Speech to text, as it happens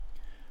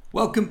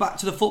Welcome back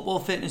to the Football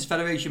Fitness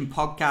Federation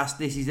podcast.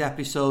 This is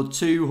episode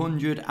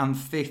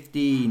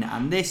 215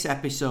 and this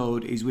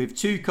episode is with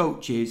two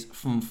coaches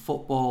from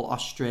Football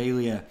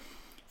Australia.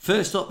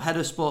 First up, Head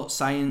of Sports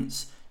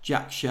Science,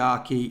 Jack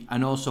Sharkey,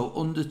 and also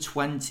under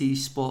 20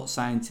 sports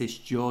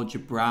scientist, Georgia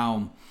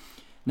Brown.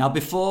 Now,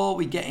 before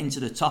we get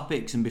into the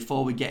topics and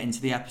before we get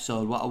into the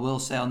episode, what I will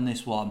say on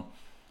this one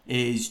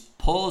is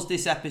pause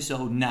this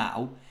episode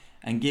now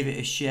and give it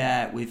a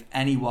share with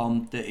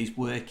anyone that is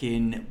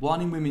working,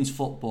 one, in women's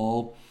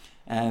football,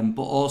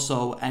 but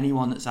also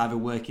anyone that's either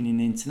working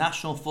in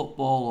international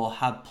football or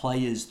had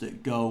players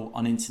that go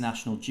on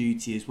international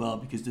duty as well,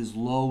 because there's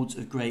loads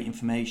of great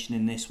information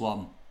in this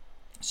one.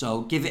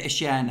 So give it a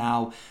share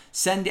now,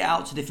 send it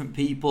out to different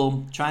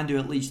people, try and do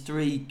at least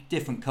 3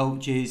 different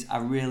coaches. I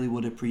really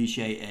would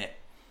appreciate it.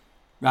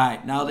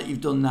 Right, now that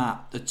you've done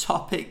that, the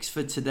topics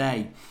for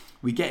today,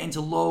 we get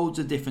into loads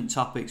of different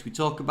topics. We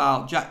talk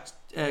about Jack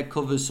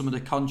covers some of the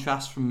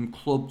contrasts from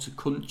club to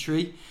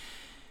country.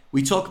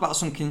 We talk about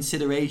some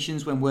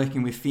considerations when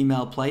working with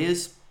female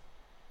players.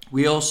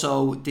 We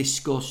also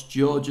discuss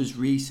Georgia's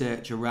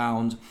research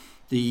around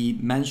the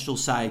menstrual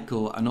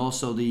cycle and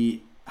also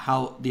the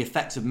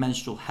effects of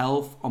menstrual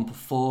health on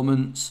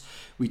performance.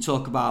 We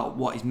talk about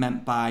what is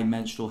meant by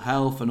menstrual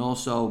health, and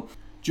also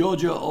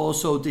Georgia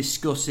also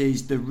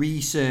discusses the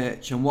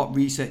research and what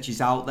research is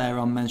out there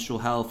on menstrual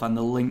health and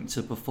the link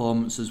to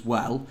performance as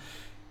well.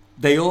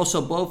 They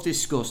also both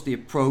discuss the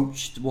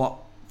approach to what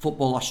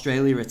Football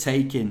Australia are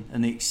taking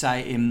and the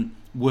exciting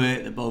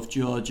work that both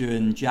Georgia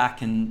and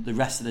Jack and the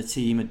rest of the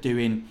team are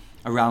doing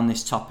around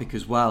this topic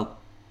as well.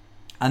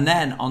 And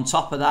then on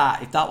top of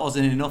that, if that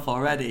wasn't enough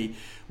already,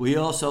 we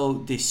also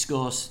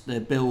discuss the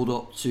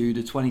build-up to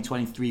the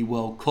 2023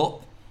 World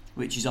Cup,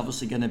 which is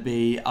obviously going to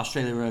be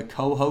Australia a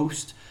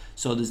co-host.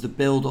 So there's the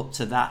build-up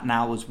to that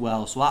now as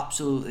well. So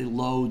absolutely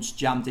loads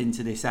jammed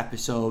into this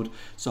episode.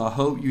 So I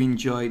hope you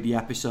enjoyed the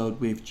episode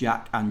with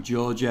Jack and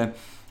Georgia.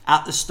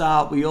 At the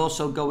start, we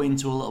also go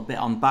into a little bit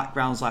on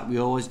backgrounds like we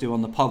always do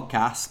on the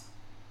podcast.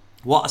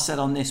 What I said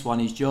on this one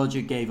is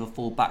Georgia gave a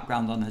full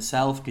background on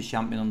herself because she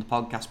hadn't been on the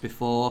podcast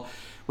before,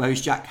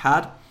 whereas Jack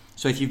had.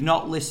 So if you've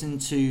not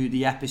listened to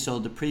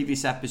the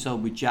previous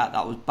episode with Jack,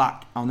 that was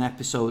back on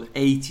episode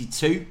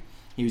 82.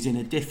 He was in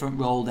a different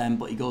role then,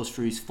 but he goes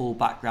through his full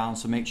background,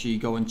 so make sure you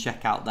go and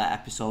check out that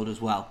episode as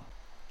well.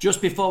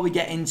 Just before we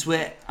get into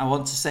it, I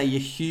want to say a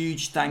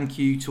huge thank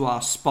you to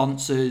our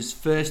sponsors.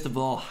 First of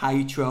all,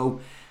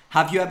 Hytro.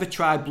 Have you ever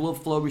tried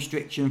blood flow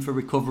restriction for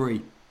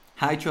recovery?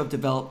 Hytro have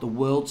developed the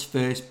world's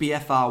first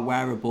BFR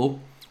wearable,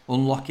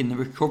 unlocking the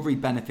recovery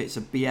benefits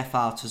of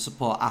BFR to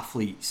support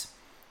athletes.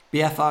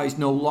 BFR is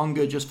no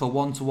longer just for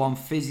one-to-one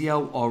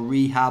physio or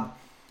rehab.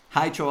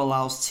 Hytro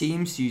allows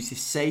teams to use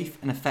this safe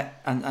and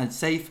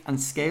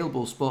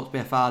scalable sports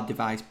BFR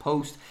device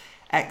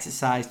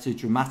post-exercise to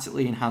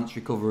dramatically enhance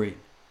recovery.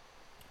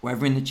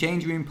 Whether in the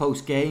change room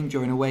post-game,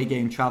 during away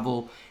game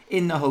travel,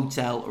 in the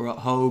hotel or at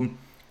home,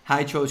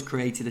 Hytro has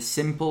created a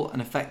simple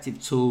and effective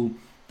tool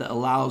that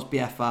allows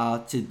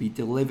BFR to be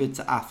delivered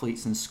to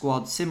athletes and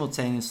squads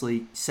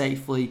simultaneously,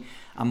 safely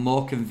and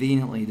more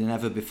conveniently than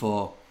ever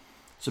before.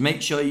 So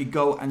make sure you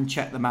go and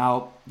check them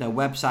out. Their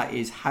website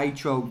is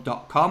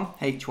hytro.com,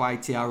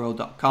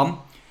 hytro.com,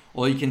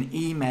 or you can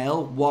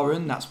email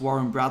Warren, that's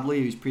Warren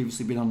Bradley, who's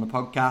previously been on the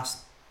podcast,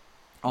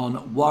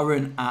 on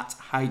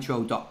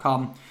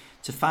warren@hytro.com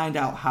to find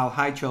out how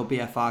Hytro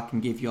BFR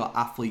can give your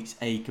athletes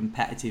a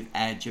competitive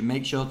edge. And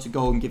make sure to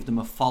go and give them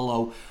a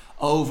follow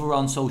over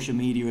on social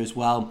media as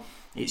well.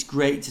 It's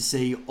great to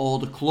see all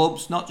the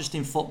clubs, not just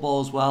in football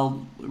as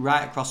well,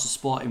 right across the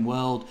sporting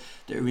world,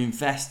 that are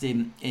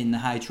investing in the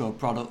Hytro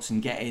products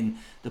and getting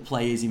the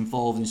players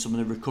involved in some of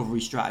the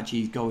recovery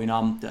strategies going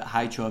on that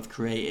Hytro have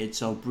created.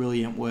 So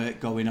brilliant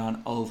work going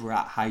on over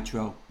at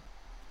Hytro.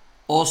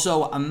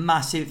 Also, a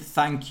massive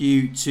thank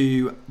you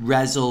to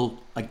Rezzil,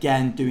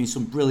 again doing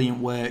some brilliant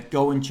work.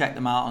 Go and check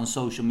them out on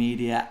social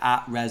media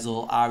at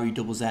Rezzil,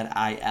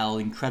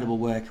 Rezzil. Incredible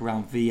work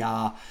around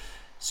VR.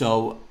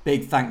 So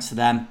big thanks to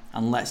them,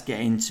 and let's get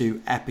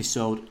into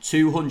episode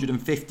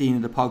 215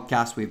 of the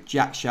podcast with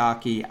Jack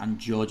Sharkey and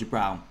Georgia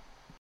Brown.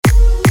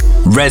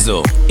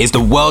 Rezzil is the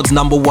world's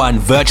 #1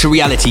 virtual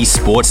reality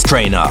sports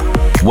trainer.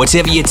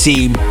 Whatever your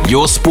team,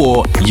 your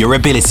sport, your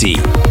ability,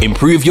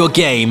 improve your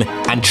game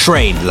and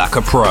train like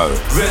a pro.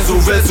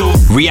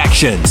 Rezzil.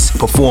 Reactions,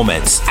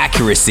 performance,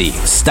 accuracy,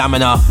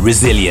 stamina,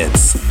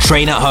 resilience.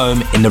 Train at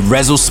home in the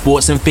Rezzil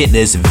Sports and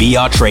Fitness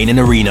VR training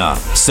arena.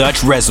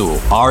 Search Rezzil,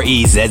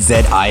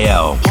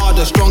 Rezzil.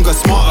 Harder, stronger,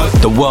 smarter.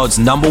 The world's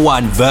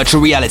 #1 virtual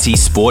reality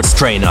sports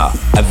trainer.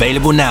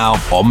 Available now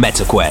on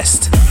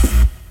MetaQuest.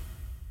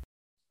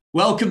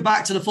 Welcome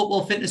back to the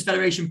Football Fitness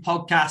Federation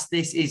podcast.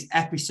 This is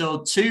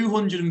episode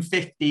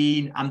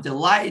 215. I'm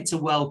delighted to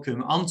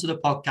welcome onto the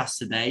podcast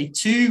today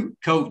 2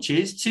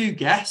 coaches, 2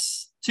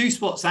 guests, 2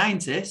 sports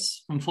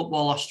scientists from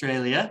Football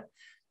Australia.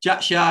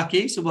 Jack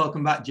Sharkey, so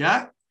welcome back,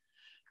 Jack.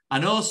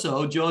 And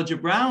also Georgia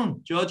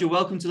Brown. Georgia,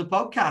 welcome to the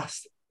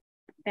podcast.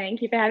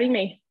 Thank you for having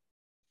me.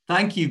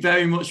 Thank you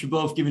very much for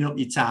both giving up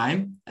your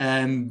time.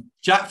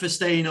 Jack for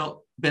staying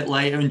up a bit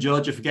later and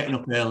Georgia for getting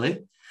up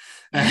early.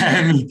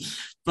 Um,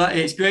 but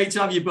it's great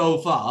to have you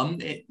both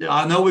on.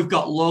 I know we've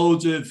got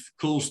loads of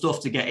cool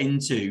stuff to get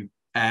into.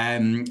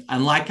 And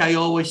like I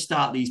always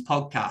start these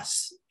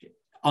podcasts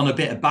on a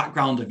bit of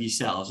background of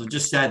yourselves. I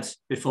just said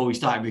before we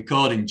started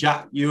recording,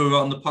 Jack, you were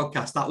on the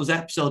podcast. That was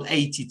episode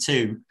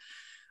 82.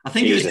 I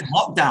think it was in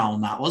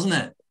lockdown, that, wasn't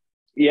it?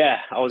 Yeah,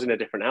 I was in a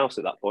different house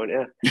at that point,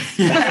 yeah.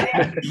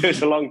 It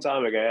was a long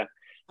time ago, yeah.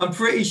 I'm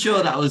pretty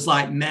sure that was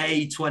like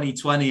May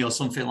 2020 or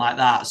something like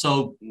that.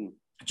 So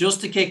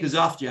just to kick us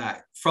off,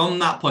 Jack, from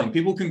that point,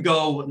 people can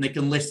go and they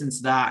can listen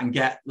to that and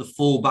get the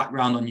full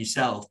background on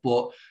yourself.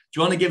 But do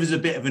you want to give us a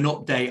bit of an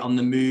update on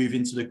the move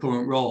into the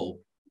current role?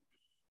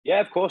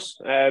 Yeah, of course.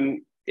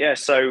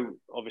 So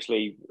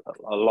obviously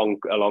a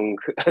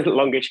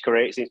longish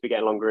career. It seems to be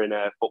getting longer in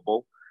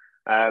football.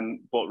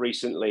 But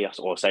recently,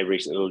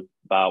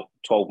 about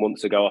 12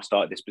 months ago, I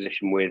started this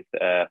position with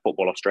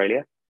Football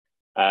Australia.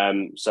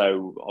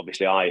 So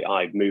obviously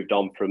I moved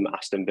on from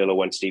Aston Villa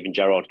when Steven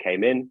Gerrard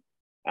came in,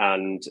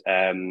 and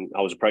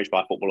I was approached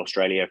by Football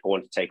Australia if I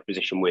wanted to take a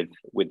position with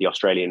the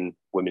Australian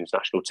women's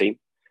national team.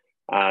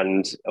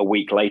 And a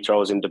week later, I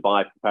was in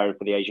Dubai preparing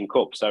for the Asian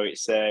Cup. So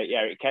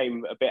it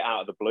came a bit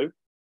out of the blue.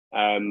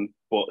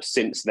 But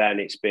since then,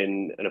 it's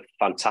been a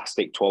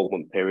fantastic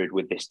 12-month period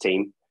with this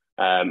team,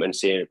 and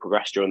seeing it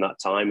progress during that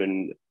time,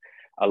 and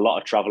a lot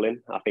of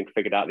traveling. I think I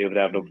figured out the other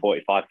day I've done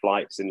 45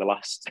 flights in the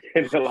last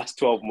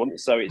 12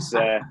 months. So it's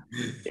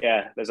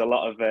there's a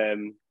lot of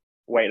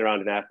waiting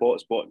around in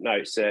airports, but no,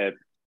 it's a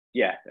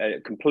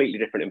completely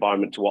different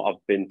environment to what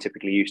I've been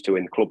typically used to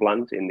in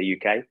clubland in the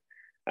UK.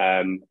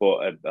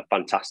 But a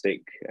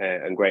fantastic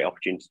and great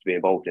opportunity to be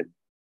involved in.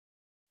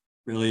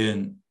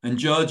 Brilliant. And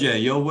Georgia,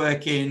 you're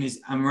working,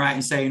 I'm right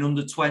in saying,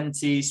 under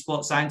 20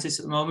 sports scientist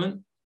at the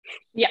moment?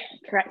 Yeah,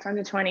 correct.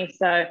 Under 20.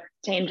 So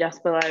team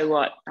just below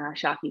what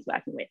Sharky's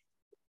working with.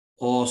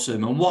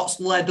 Awesome. And what's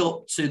led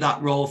up to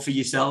that role for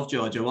yourself,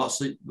 Georgia? What's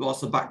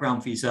the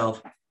background for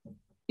yourself?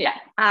 Yeah,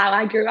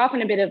 I grew up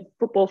in a bit of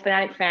football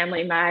fanatic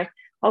family. My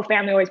whole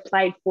family always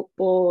played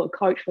football, or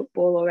coached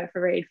football, or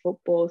refereed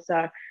football.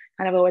 So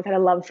kind of always had a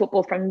love of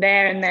football from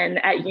there. And then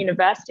at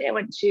university, I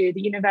went to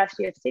the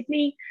University of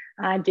Sydney.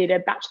 I did a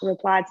Bachelor of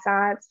Applied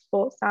Science,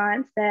 Sports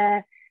Science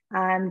there.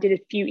 Did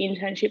a few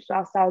internships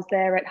whilst I was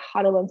there at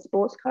Huddle and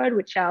Sports Code,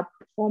 which are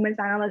performance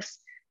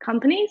analyst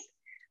companies.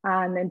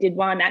 And then did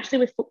one actually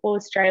with Football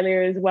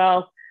Australia as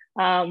well,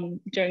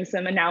 doing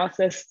some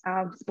analysis,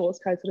 sports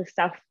code sort of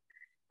stuff.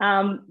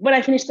 When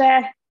I finished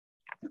there,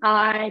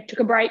 I took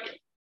a break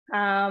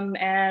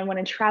and went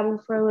and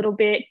traveled for a little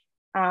bit,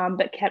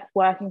 but kept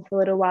working for a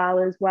little while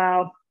as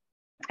well.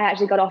 I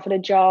actually got offered a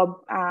job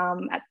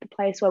at the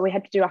place where we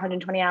had to do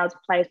 120 hours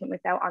of placement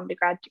with our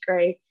undergrad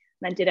degree.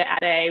 And I did it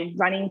at a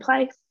running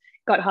place,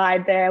 got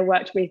hired there,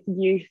 worked with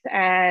youth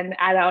and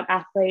adult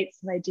athletes.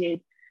 And they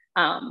did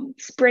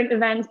sprint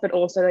events, but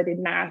also they did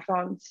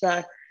marathons.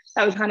 So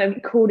that was kind of a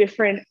cool,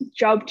 different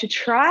job to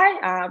try.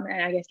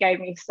 And I guess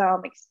gave me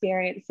some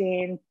experience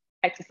in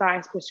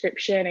exercise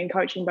prescription and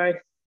coaching both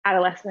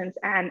adolescents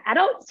and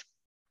adults.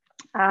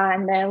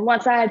 And then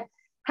once I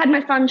had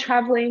my fun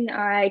traveling,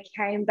 I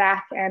came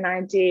back and I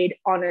did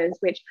honours,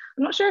 which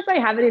I'm not sure if they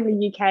have it in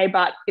the UK,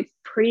 but it's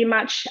pretty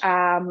much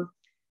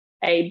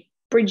a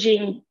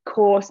bridging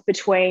course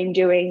between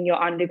doing your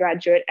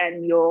undergraduate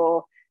and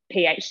your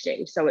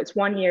PhD. So it's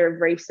 1 year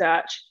of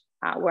research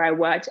where I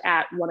worked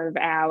at one of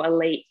our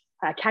elite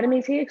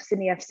academies here,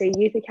 Sydney FC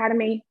Youth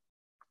Academy.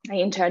 I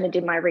interned and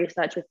did my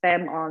research with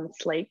them on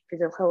sleep,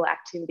 physical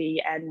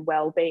activity and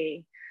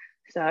well-being.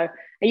 So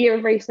a year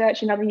of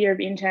research, another year of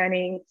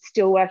interning,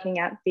 still working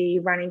at the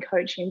running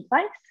coaching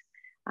place.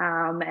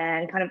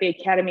 And kind of the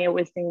academy, it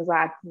was things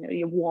like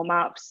your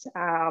warm-ups,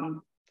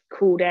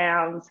 cool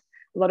downs,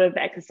 a lot of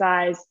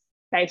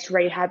exercise-based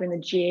rehab in the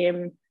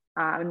gym,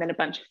 and then a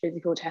bunch of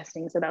physical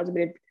testing. So that was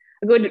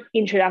a good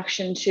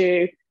introduction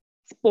to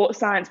sports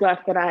science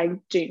work that I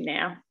do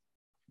now.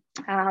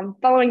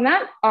 Following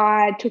that,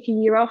 I took a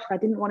year off. I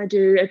didn't want to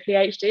do a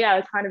PhD. I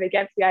was kind of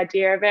against the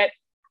idea of it.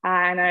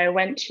 And I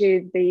went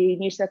to the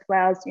New South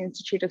Wales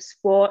Institute of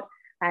Sport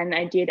and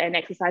I did an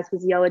exercise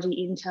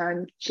physiology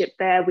internship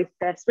there with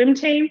their swim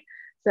team.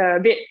 So a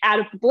bit out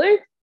of the blue,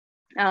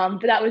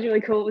 but that was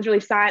really cool. It was really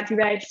sciencey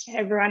based.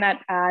 Everyone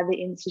at the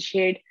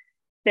Institute,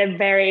 they're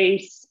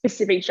very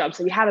specific jobs.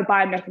 So you have a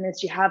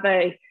biomechanist, you have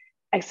a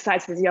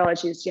exercise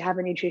physiologist, you have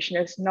a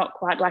nutritionist, not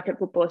quite like at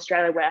Football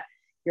Australia where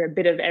you're a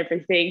bit of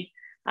everything.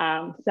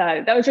 So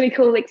that was really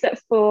cool,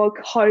 except for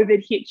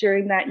COVID hit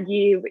during that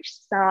year, which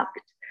sucked.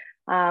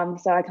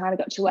 So I kind of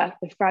got to work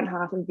the front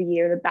half of the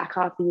year and the back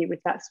half of the year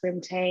with that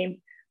swim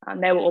team.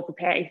 They were all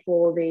preparing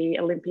for the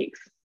Olympics.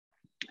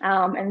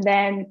 And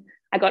then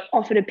I got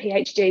offered a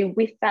PhD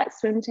with that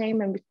swim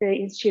team and with the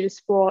Institute of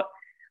Sport,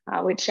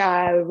 which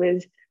I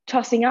was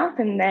tossing up.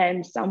 And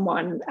then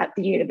someone at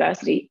the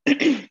University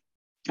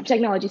of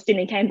Technology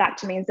Sydney came back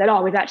to me and said,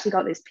 "Oh, we've actually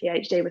got this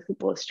PhD with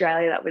Football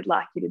Australia that we'd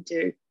like you to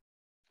do."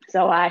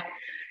 So I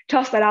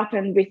tossed that up,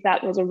 and with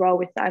that was a role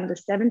with the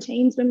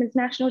under-17s women's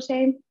national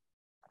team.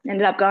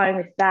 Ended up going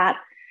with that.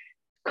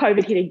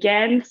 COVID hit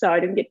again, so I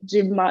didn't get to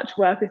do much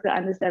work with the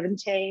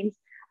under-17s.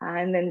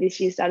 And then this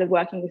year started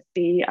working with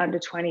the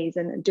under-20s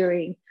and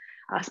doing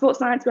sports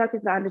science work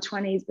with the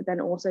under-20s, but then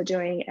also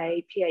doing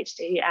a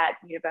PhD at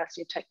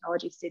University of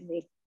Technology,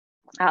 Sydney,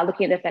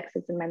 looking at the effects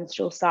of the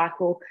menstrual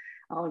cycle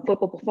on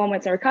football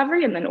performance and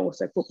recovery, and then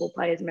also football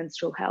players'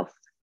 menstrual health.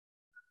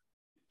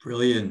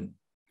 Brilliant.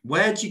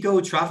 Where do you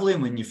go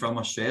travelling when you're from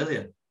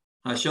Australia?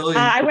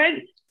 I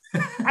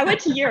went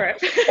to Europe.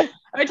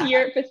 I went to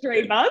Europe for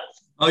 3 months.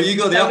 Oh, you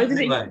go the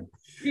opposite way.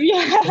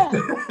 Yeah,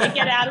 I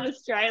get out of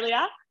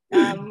Australia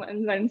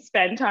and then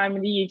spend time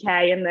in the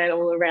UK and then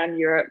all around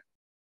Europe.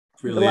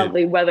 Brilliant. The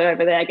lovely weather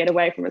over there. Get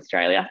away from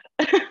Australia.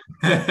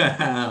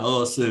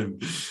 Awesome.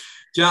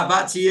 Jack,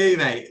 back to you,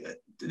 mate.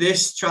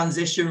 This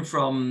transition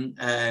from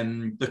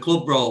the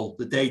club role,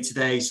 the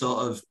day-to-day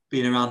sort of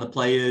being around the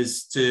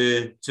players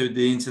to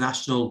the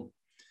international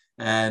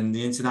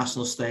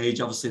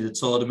stage, obviously the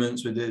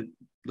tournaments with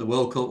the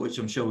World Cup, which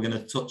I'm sure we're going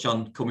to touch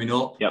on coming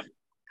up. Yep.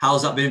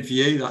 How's that been for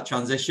you, that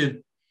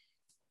transition?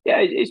 Yeah,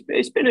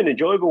 it's been an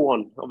enjoyable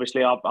one.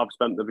 Obviously, I've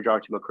spent the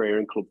majority of my career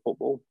in club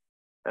football,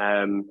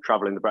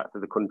 travelling the breadth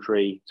of the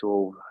country to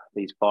all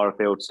these far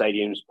afield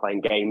stadiums,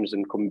 playing games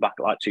and coming back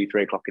at like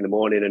 2-3 o'clock in the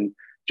morning and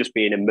just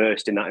being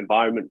immersed in that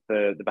environment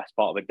for the best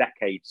part of a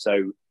decade.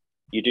 So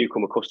you do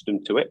come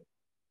accustomed to it.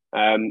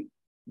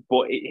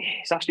 But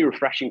it's actually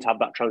refreshing to have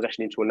that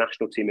transition into a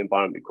national team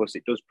environment because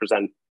it does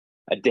present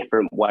a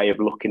different way of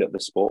looking at the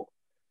sport.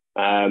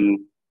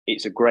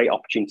 It's a great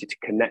opportunity to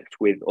connect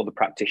with other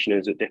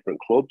practitioners at different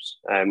clubs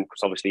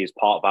because obviously as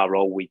part of our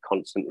role, we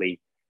constantly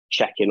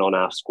check in on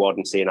our squad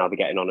and seeing how they're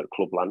getting on at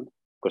clubland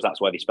because that's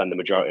where they spend the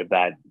majority of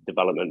their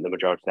development, the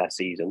majority of their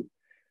season.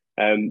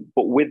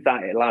 But with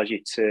that, it allows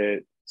you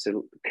to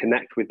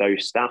connect with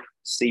those staff,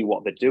 see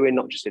what they're doing,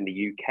 not just in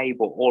the UK,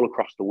 but all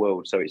across the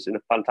world. So it's a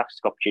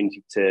fantastic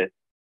opportunity to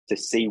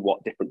see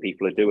what different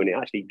people are doing. It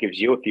actually gives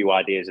you a few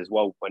ideas as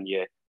well when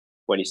you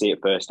see it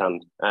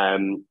firsthand.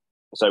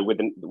 So with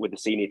the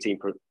senior team,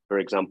 for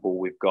example,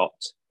 we've got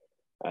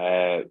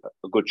a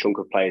good chunk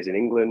of players in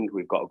England.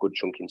 We've got a good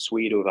chunk in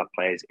Sweden. We've had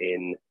players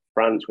in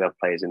France. We have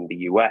players in the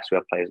US. We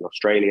have players in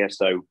Australia.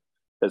 So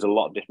there's a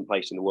lot of different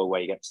places in the world where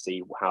you get to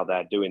see how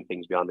they're doing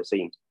things behind the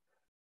scenes.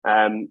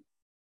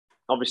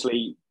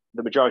 Obviously,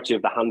 the majority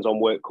of the hands-on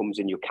work comes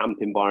in your camp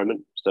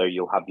environment. So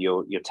you'll have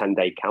your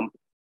 10-day camp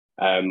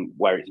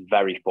where it's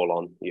very full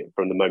on.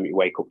 From the moment you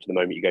wake up to the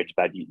moment you go to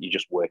bed, you're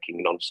just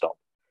working non-stop.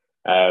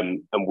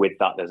 And with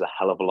that, there's a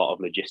hell of a lot of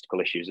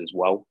logistical issues as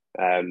well.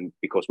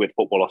 Because with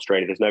Football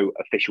Australia, there's no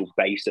official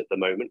base at the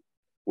moment.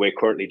 We're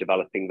currently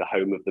developing the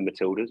home of the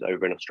Matildas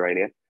over in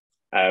Australia.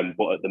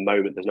 But at the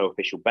moment, there's no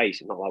official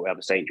base. It's not like we have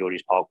a St.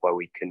 George's Park where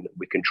we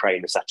can train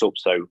and set up.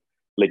 So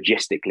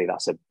logistically,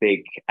 that's a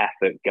big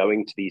effort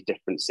going to these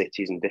different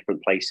cities and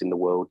different places in the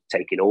world,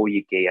 taking all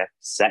your gear,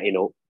 setting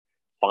up,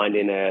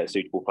 finding a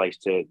suitable place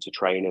to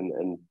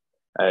train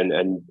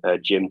and a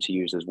gym to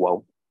use as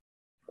well.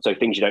 So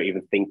things you don't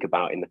even think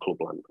about in the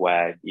clubland,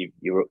 where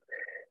you're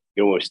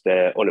almost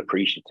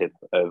unappreciative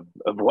of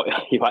what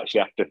you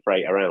actually have to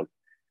freight around.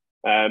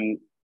 And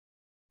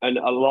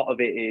a lot of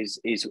it is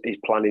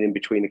planning in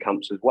between the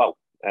camps as well.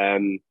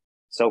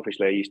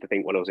 Selfishly, I used to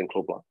think when I was in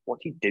club life, what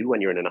do you do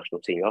when you're in a national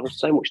team? You have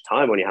so much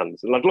time on your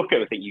hands. And I'd look at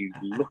it and think, you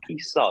lucky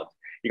sod.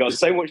 You got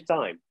so much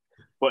time.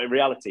 But in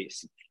reality,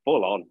 it's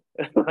full on.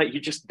 Like, you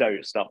just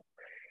don't stop.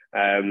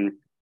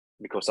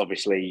 Because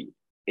obviously,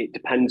 it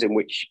depends on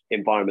which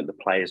environment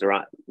the players are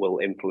at will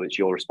influence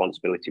your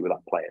responsibility with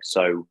that player.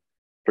 So,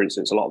 for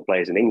instance, a lot of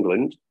players in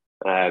England,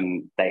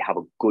 they have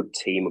a good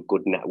team, a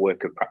good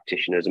network of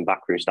practitioners and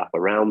backroom staff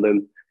around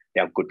them. They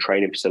have good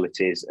training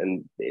facilities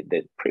and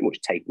they're pretty much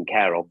taken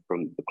care of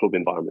from the club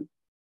environment.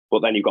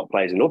 But then you've got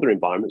players in other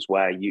environments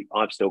where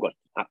I've still got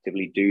to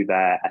actively do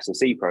their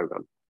S&C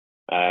program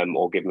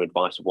or give them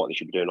advice of what they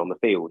should be doing on the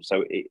field.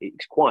 So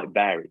it's quite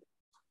varied.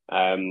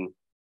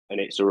 And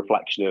it's a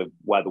reflection of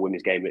where the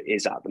women's game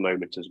is at the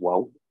moment as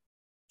well.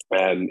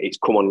 It's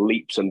come on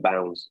leaps and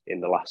bounds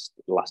in the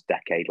last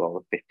decade,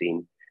 or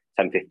 10,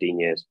 15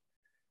 years.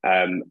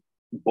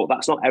 But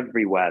that's not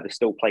everywhere. There's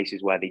still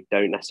places where they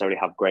don't necessarily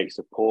have great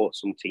support.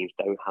 Some teams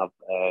don't have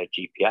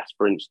GPS,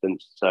 for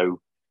instance. So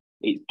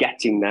it's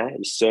getting there.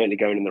 It's certainly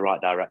going in the right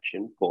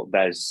direction. But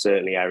there's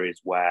certainly areas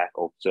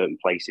or certain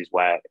places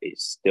where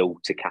it's still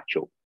to catch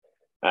up.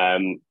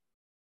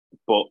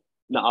 But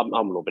no,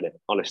 I'm loving it.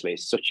 Honestly,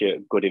 it's such a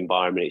good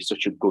environment. It's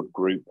such a good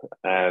group.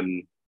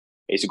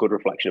 It's a good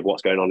reflection of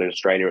what's going on in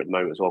Australia at the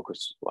moment as well.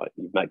 Because like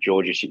you've met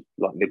Georgia,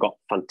 they've got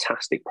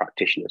fantastic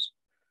practitioners.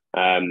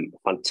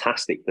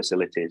 Fantastic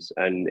facilities,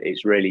 and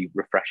it's really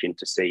refreshing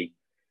to see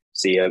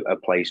a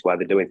place where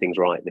they're doing things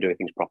right, they're doing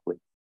things properly.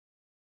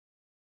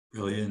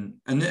 Brilliant.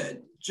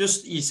 And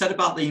just you said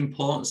about the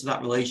importance of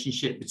that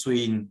relationship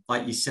between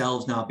like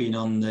yourselves now being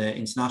on the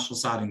international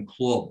side and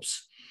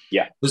clubs.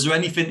 Yeah. Was there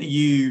anything that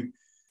you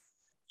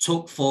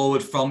took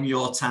forward from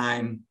your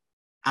time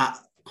at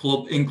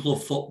club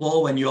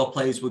football when your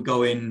players were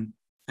going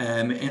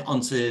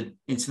onto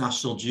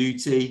international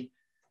duty.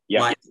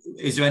 Yeah. Like,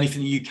 is there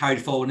anything that you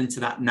carried forward into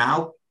that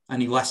now?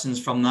 Any lessons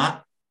from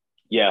that?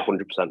 Yeah,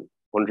 100%.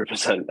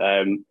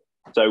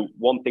 So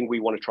one thing we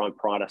want to try and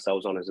pride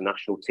ourselves on as a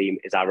national team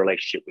is our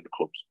relationship with the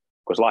clubs.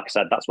 Because like I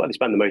said, that's where they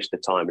spend the most of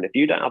the time. And if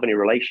you don't have any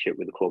relationship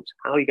with the clubs,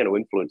 how are you going to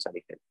influence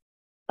anything?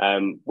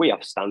 We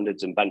have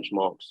standards and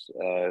benchmarks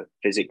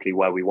physically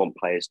where we want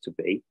players to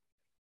be.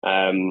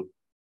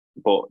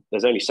 But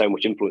there's only so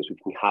much influence we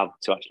can have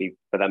to actually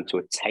for them to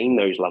attain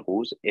those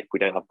levels if we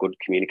don't have good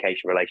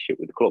communication relationship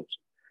with the clubs.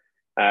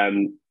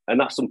 And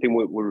that's something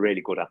we're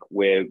really good at.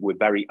 We're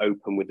very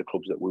open with the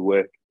clubs that we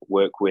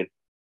work with.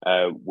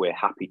 We're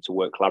happy to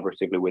work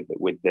collaboratively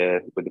with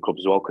the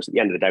clubs as well, because at the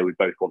end of the day, we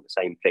both want the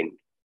same thing.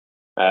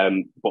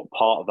 But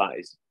part of that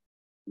is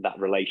that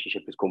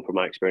relationship has come from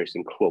my experience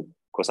in club,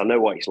 because I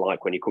know what it's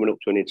like when you're coming up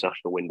to an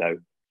international window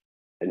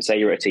and say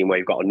you're at a team where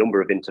you've got a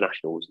number of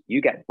internationals,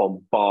 you get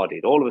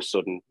bombarded. All of a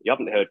sudden, you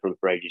haven't heard from them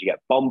for ages, you get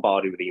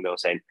bombarded with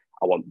emails saying,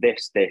 I want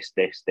this. I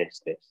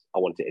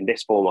want it in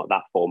this format,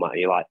 that format.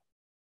 And you're like,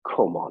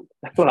 come on.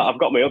 I've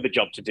got my other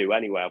job to do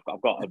anyway.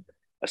 I've got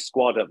a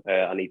squad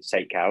I need to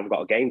take care of. I've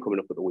got a game coming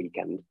up at the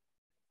weekend.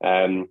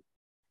 And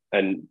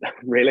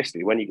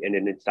realistically, when you're in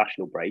an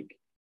international break,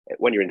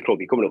 when you're in the club,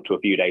 you're coming up to a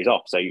few days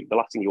off. So the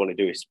last thing you want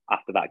to do is,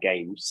 after that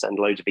game, send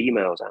loads of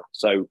emails out.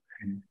 So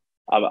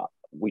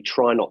we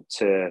try not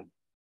to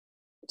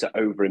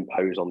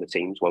overimpose on the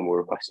teams when we're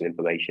requesting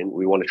information.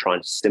 We want to try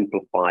and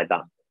simplify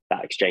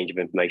that exchange of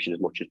information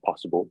as much as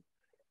possible,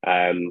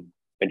 and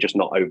just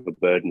not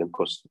overburden them,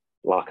 because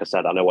like I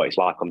said, I know what it's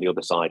like on the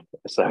other side.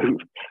 So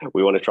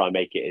we want to try and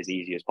make it as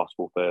easy as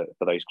possible for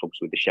those clubs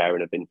with the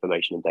sharing of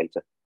information and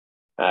data.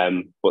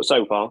 But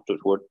so far, touch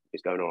wood,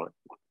 it's going all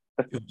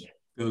right.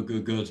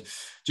 Good.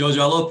 George,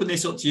 I'll open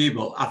this up to you,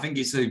 but I think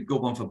it's a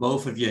good one for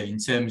both of you in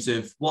terms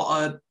of what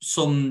are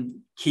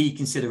some key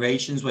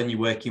considerations when you're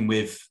working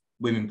with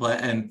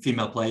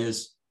female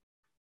players?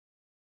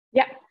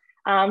 Yeah.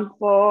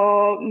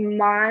 For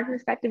my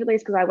perspective, at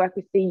least, because I work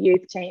with the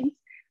youth teams,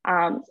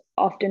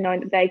 often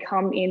known that they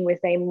come in with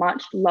a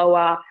much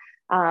lower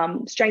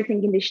strength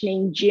and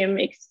conditioning gym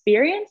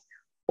experience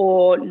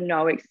or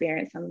no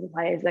experience. Some of the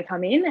players that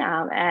come in,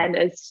 and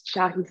as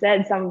Sharky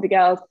said, some of the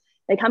girls,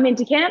 they come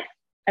into camp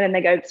and then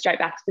they go straight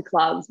back to the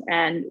clubs.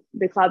 And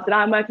the clubs that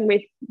I'm working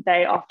with,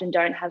 they often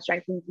don't have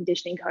strength and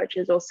conditioning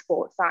coaches or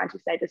sports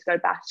scientists. They just go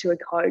back to a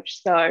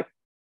coach. So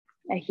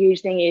a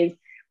huge thing is,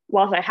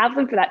 whilst I have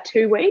them for that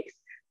 2 weeks,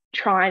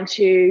 trying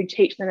to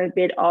teach them a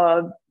bit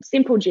of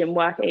simple gym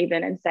work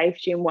even, and safe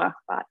gym work.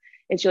 But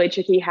it's really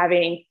tricky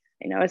having,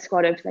 a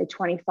squad of say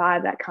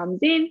 25 that comes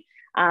in.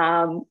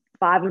 5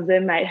 of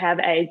them may have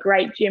a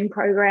great gym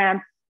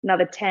program.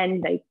 Another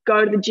 10, they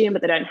go to the gym,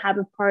 but they don't have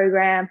a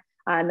program.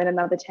 And then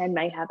another 10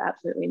 may have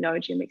absolutely no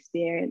gym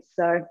experience.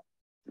 So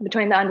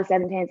between the under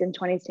 17s and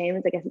 20s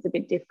teams, I guess it's a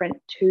bit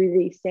different to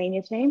the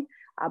senior team,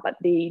 but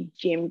the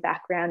gym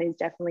background is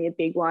definitely a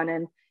big one.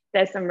 And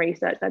there's some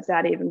research that's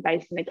out even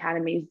based in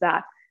academies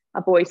that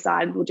a boys'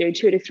 side will do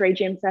 2 to 3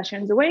 gym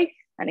sessions a week,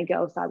 and a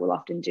girls' side will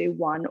often do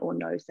 1 or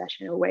no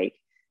session a week.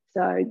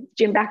 So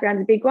gym background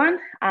is a big one.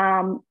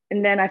 And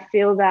then I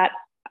feel that,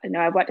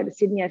 I worked at the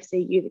Sydney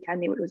FC Youth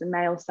Academy, which was a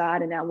male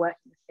side, and now working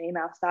the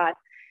female side.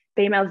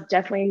 Females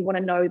definitely want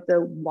to know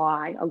the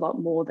why a lot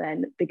more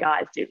than the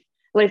guys do. At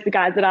least the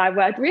guys that I've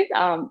worked with,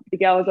 the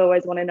girls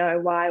always want to know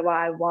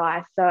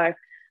why. So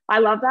I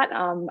love that.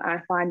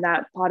 I find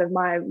that part of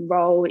my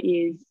role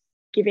is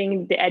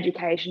giving the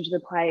education to the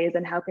players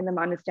and helping them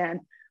understand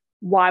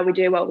why we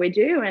do what we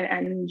do.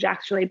 And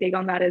Jack's really big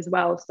on that as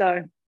well.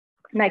 So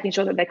making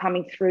sure that they're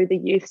coming through the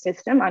youth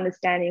system,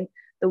 understanding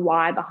the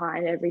why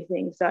behind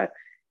everything. So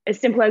as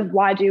simple as,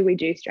 why do we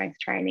do strength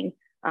training?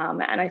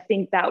 And I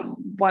think that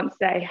once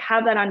they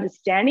have that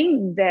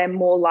understanding, they're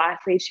more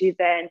likely to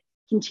then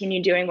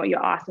continue doing what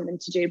you're asking them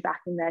to do back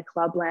in their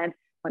clubland.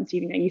 Once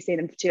you see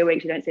them for 2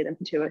 weeks, you don't see them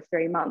for 2 or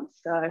 3 months.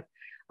 So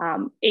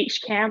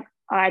each camp,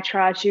 I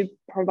try to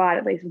provide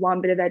at least one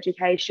bit of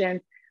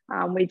education.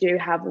 We do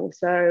have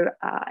also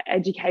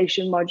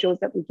education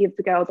modules that we give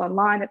the girls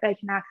online that they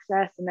can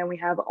access. And then we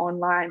have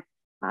online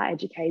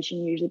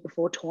education, usually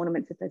before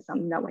tournaments, if there's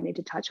something that we need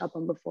to touch up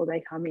on before they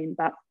come in.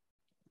 But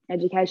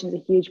education is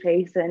a huge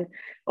piece, and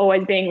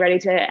always being ready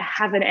to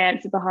have an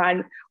answer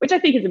behind, which I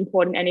think is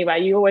important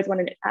anyway. You always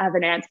want to have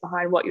an answer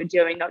behind what you're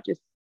doing, not just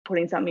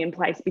putting something in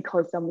place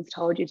because someone's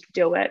told you to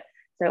do it.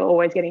 So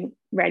always getting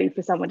ready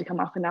for someone to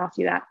come up and ask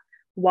you that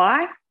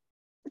why.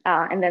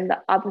 And then the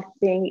other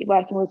thing,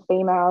 working with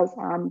females,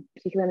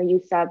 particularly in the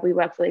youth side, we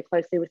work really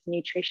closely with the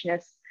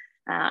nutritionists,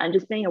 and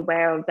just being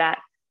aware of that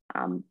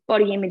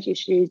body image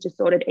issues,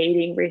 disordered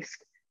eating risk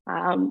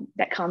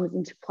that comes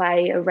into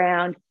play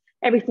around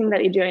everything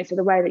that you're doing. So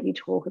the way that you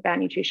talk about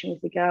nutrition with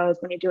the girls,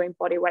 when you're doing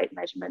body weight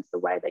measurements, the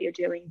way that you're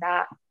doing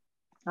that,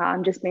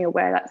 just being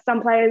aware that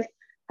some players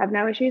have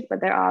no issues, but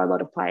there are a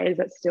lot of players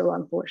that still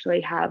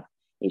unfortunately have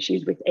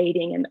issues with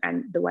eating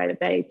and the way that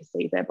they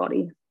perceive their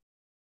body.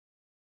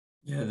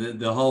 Yeah,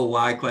 the whole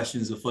why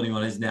question is a funny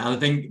one, isn't it? And I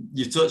think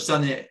you touched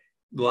on it.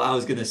 What I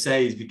was going to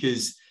say is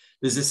because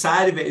there's a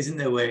side of it, isn't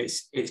there, where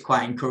it's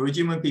quite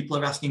encouraging when people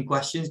are asking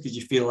questions because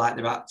you feel like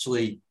they're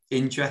actually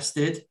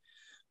interested.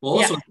 But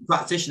also, as a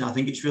practitioner, I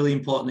think it's really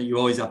important that you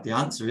always have the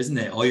answer, isn't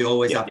it? Or you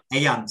always have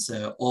a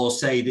answer, or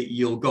say that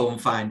you'll go and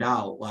find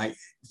out. Like,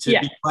 to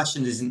be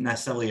questioned isn't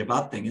necessarily a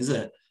bad thing, is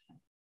it?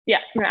 Yeah,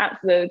 no,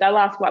 absolutely. They'll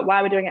ask why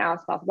are we doing an hour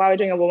class? Why are we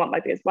doing a warm-up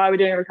like this? Why are we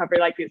doing a recovery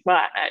like this?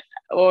 Why? I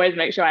always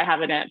make sure I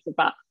have an answer.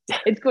 But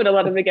it's good. A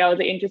lot of the girls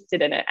are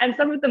interested in it. And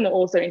some of them are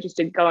also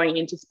interested going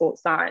into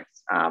sports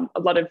science. A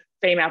lot of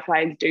female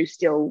players do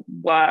still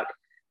work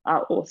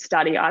or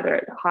study either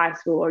at high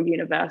school or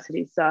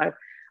university. So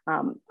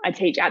I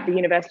teach at the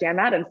university I'm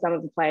at, and some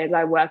of the players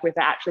I work with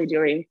are actually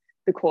doing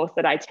the course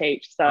that I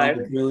teach. So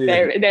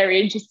they're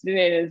interested in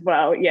it as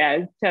well. Yeah,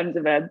 in terms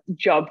of a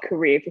job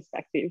career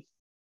perspective.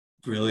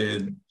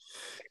 Brilliant.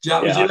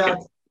 Jack, would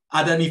you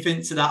add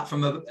anything to that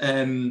from a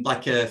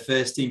like a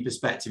first team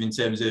perspective in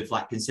terms of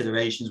like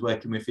considerations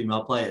working with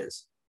female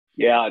players?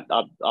 Yeah,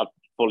 I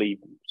fully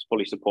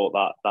support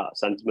that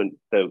sentiment.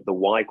 The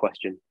why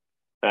question.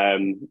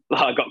 I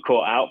got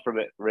caught out from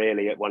it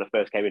really when I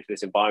first came into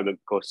this environment,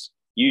 because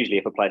usually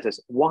if a player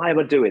says, "Why am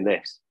I doing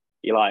this?"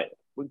 you're like,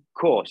 well, of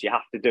course you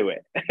have to do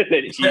it. And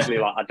it's usually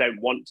like, I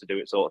don't want to do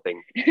it sort of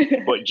thing.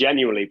 But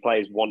genuinely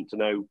players want to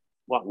know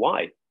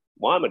why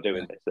am I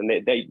doing this? And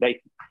they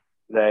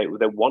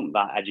want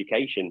that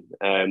education,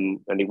 and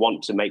they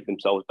want to make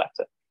themselves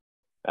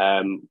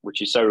better,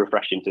 which is so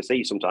refreshing to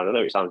see sometimes. I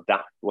know it sounds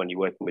daft when you're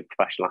working with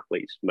professional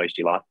athletes most of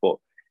your life, but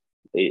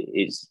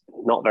it's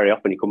not very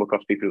often you come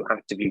across people who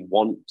actively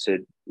want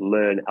to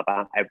learn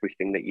about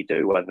everything that you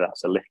do, whether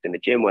that's a lift in the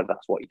gym, whether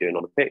that's what you're doing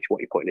on the pitch,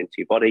 what you're putting into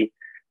your body.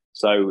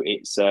 So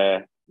it's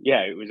it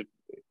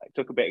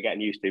took a bit of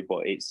getting used to,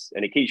 but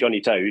it keeps you on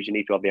your toes. You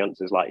need to have the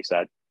answers, like you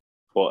said,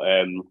 but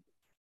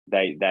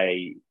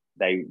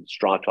they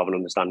strive to have an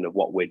understanding of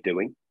what we're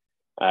doing.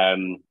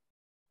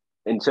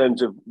 In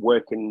terms of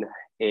working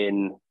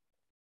in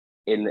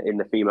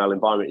the female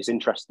environment, it's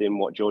interesting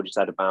what Georgia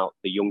said about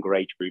the younger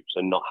age groups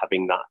and not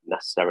having that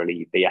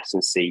necessarily the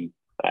S&C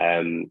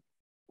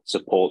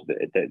support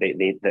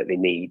that they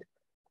need.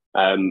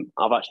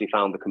 I've actually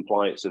found the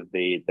compliance of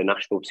the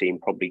national team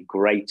probably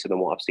greater than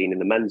what I've seen in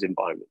the men's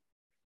environment.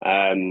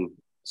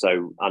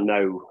 So I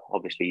know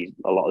obviously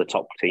a lot of the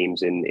top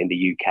teams in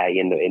the UK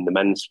in the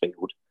men's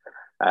field,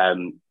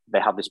 they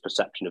have this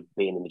perception of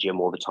being in the gym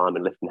all the time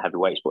and lifting heavy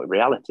weights, but in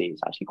reality,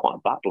 it's actually quite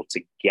a battle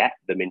to get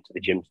them into the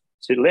gym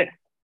to lift.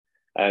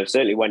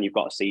 Certainly when you've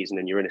got a season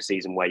and you're in a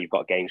season where you've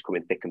got games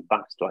coming thick and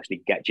fast, to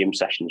actually get gym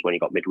sessions when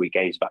you've got midweek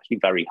games is actually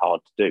very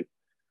hard to do.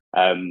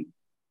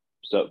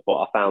 But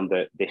I found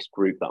that this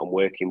group that I'm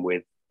working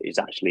with is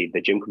actually,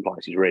 the gym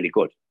compliance is really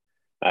good.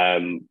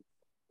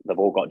 They've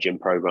all got gym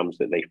programs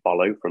that they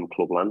follow from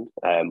Clubland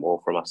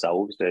or from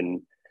ourselves,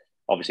 and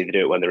obviously they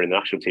do it when they're in the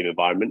national team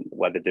environment.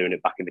 Whether they're doing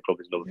it back in the club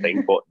is another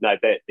thing. But no,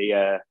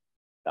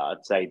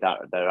 I'd say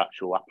that their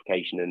actual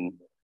application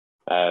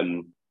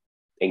and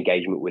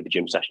engagement with the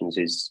gym sessions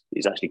is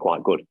actually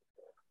quite good.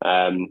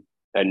 And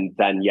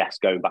then yes,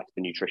 going back to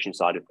the nutrition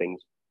side of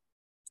things,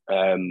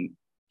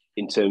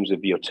 in terms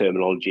of your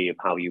terminology of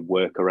how you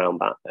work around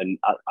that, and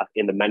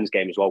in the men's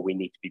game as well, we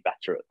need to be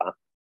better at that.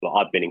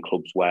 Like, I've been in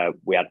clubs where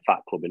we had fat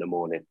club in the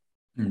morning,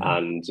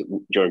 and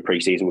during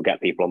pre-season we'd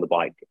get people on the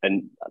bike,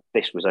 and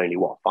this was only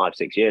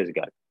 5-6 years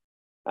ago,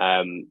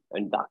 and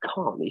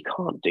you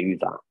can't do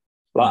that.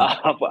 Like,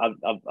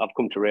 I've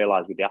come to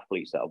realise with the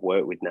athletes that I've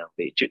worked with now,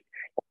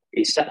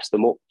 it sets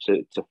them up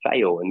to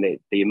fail, and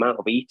the amount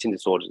of eating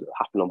disorders that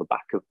happen on the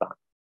back of that,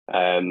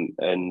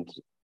 and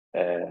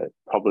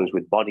problems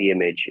with body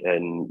image,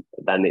 and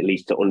then it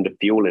leads to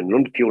underfueling. And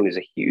underfueling is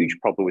a huge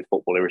problem with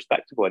football,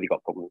 irrespective of whether you've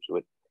got problems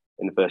with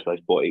in the first place.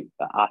 But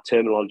our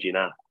terminology and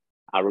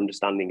our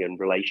understanding and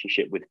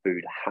relationship with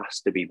food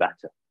has to be better.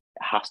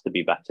 It has to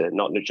be better,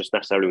 not just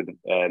necessarily with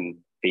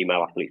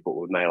female athletes, but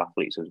with male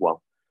athletes as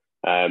well.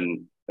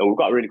 And we've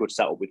got a really good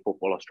setup with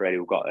Football Australia.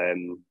 We've got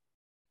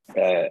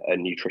a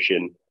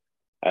nutrition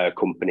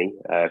company,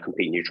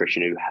 Compete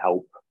Nutrition, who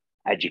help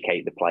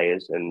educate the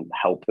players and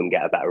help them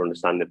get a better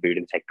understanding of food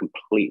and take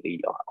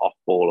completely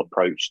off-ball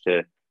approach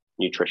to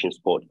nutrition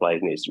support to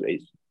players. And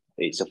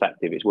it's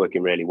effective. It's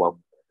working really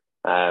well.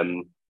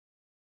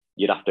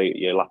 You'll have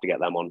to get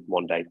them on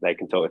one day. They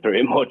can talk through it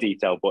in more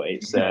detail, but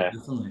it's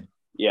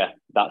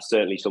that's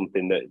certainly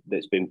something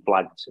that's been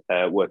flagged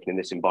working in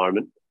this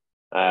environment.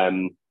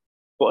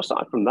 But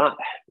aside from that,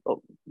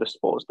 the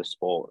sport's the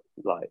sport.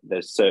 Like,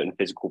 there's certain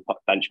physical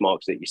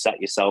benchmarks that you set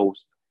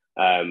yourselves.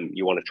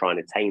 You want to try and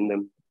attain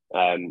them.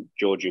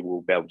 Georgia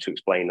will be able to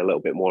explain a little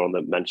bit more on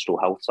the menstrual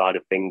health side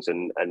of things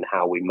and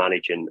how we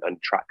manage and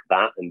track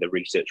that, and the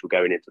research we're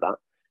going into that.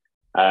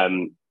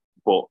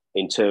 But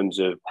in terms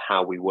of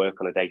how we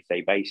work on a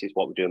day-to-day basis,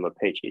 what we do on the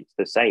pitch, it's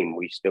the same.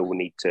 We still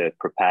need to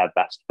prepare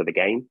best for the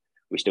game.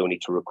 We still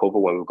need to recover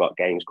when we've got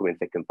games coming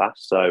thick and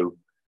fast. So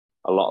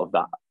a lot of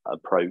that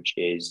approach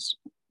is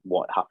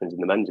what happens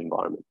in the men's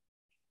environment.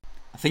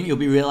 I think you'll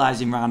be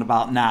realising round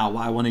about now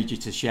why I wanted you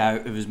to share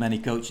it with as many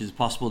coaches as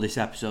possible this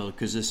episode,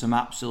 because there's some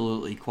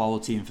absolutely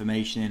quality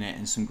information in it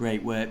and some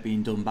great work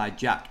being done by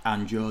Jack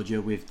and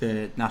Georgia with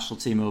the national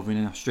team over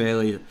in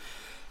Australia.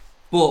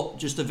 But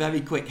just a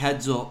very quick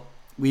heads up,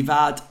 we've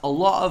had a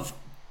lot of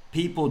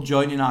people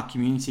joining our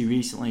community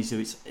recently, so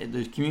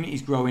the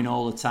community's growing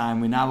all the time.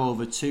 We're now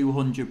over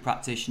 200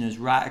 practitioners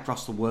right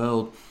across the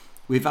world.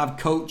 We've had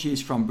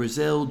coaches from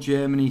Brazil,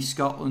 Germany,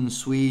 Scotland,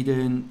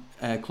 Sweden,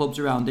 clubs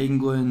around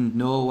England,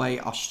 Norway,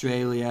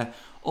 Australia,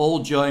 all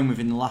joined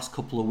within the last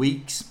couple of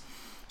weeks.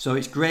 So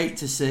it's great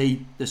to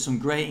see. There's some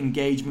great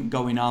engagement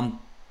going on.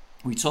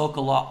 We talk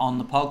a lot on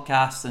the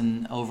podcast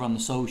and over on the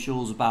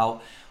socials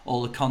about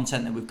all the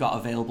content that we've got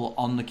available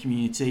on the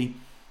community.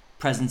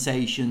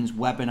 Presentations,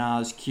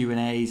 webinars,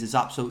 Q&As, there's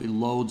absolutely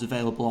loads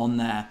available on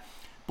there.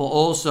 But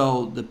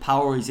also the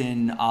power is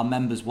in our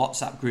members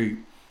WhatsApp group.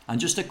 And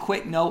just a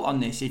quick note on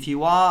this, if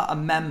you are a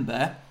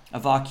member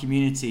of our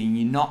community and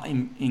you're not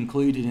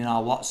included in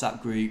our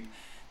WhatsApp group,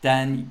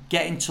 then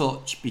get in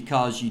touch,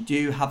 because you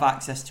do have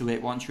access to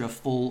it once you're a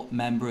full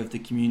member of the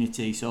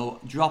community. So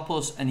drop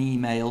us an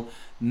email,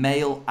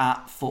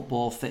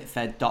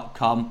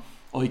 mail@footballfitfed.com,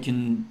 or you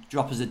can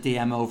drop us a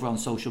DM over on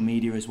social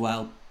media as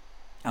well,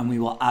 and we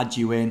will add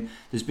you in.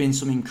 There's been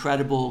some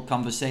incredible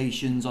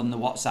conversations on the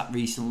WhatsApp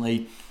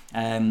recently.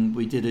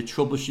 We did a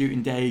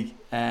troubleshooting day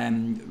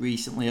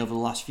recently over the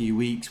last few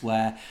weeks,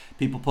 where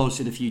people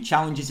posted a few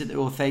challenges that they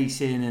were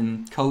facing,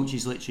 and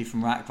coaches literally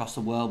from right across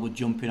the world were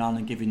jumping on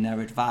and giving their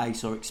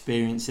advice or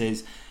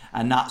experiences.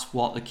 And that's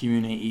what the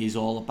community is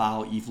all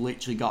about. You've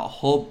literally got a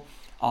hub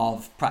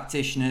of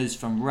practitioners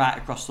from right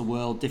across the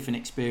world, different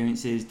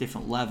experiences,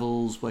 different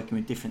levels, working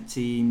with different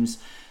teams,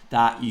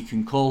 that you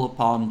can call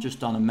upon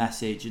just on a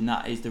message, and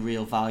that is the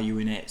real value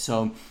in it.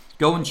 So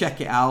go and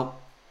check it out.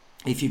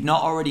 If you've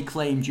not already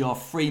claimed your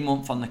free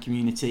month on the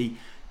community,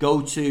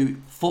 go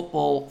to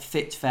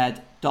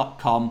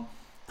footballfitfed.com,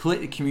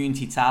 click the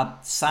community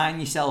tab, sign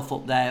yourself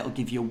up there. It'll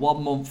give you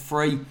 1 month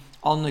free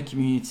on the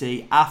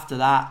community. After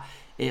that,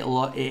 it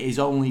is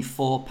only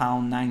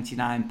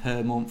 £4.99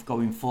 per month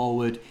going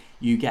forward.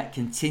 You get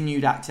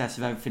continued access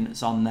of everything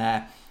that's on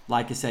there.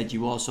 Like I said,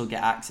 you also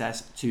get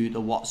access to the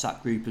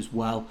WhatsApp group as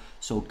well.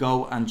 So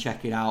go and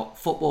check it out.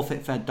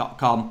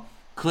 footballfitfed.com,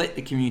 click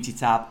the community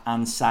tab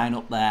and sign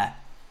up there.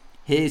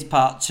 Here's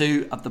part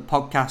 2 of the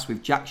podcast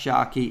with Jack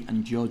Sharkey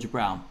and Georgia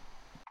Brown.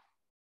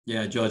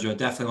 Yeah, Georgia, I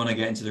definitely want to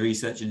get into the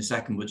research in a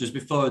second. But just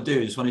before I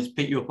do, I just wanted to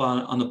pick you up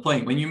on the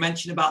point. When you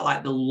mentioned about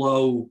like the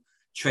low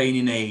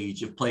training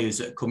age of players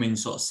that come in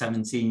sort of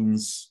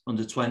 17s,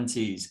 under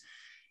 20s,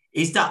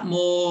 is that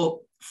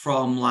more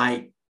from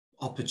like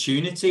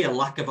opportunity, a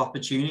lack of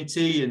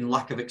opportunity and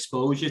lack of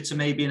exposure to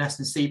maybe an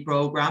S&C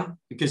program?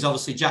 Because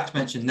obviously Jack's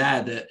mentioned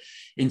there that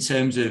in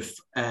terms of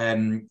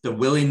the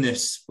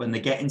willingness when they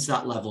get into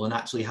that level and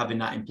actually having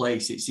that in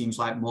place, it seems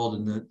like more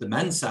than the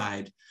men's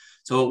side.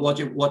 So what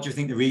do you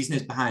think the reason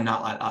is behind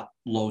that, like that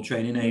low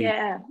training age?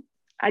 Yeah,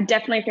 I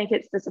definitely think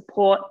it's the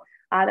support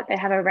that they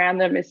have around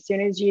them. As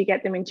soon as you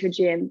get them into a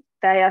gym,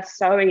 they are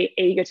so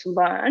eager to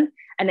learn,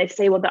 and they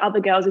see what the other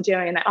girls are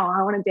doing, and they,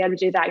 I want to be able to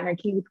do that. You know,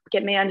 can you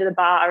get me under the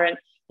bar, and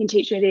can you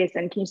teach me this,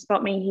 and can you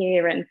spot me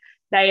here? And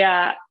they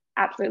are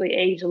absolutely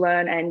eager to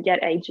learn and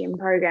get a gym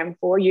program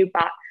for you,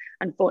 but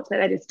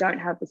unfortunately, they just don't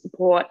have the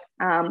support.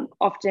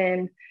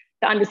 Often,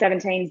 the under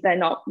 17s, they're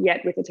not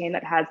yet with a team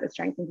that has a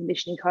strength and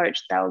conditioning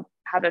coach. They'll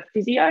have a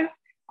physio.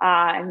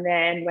 And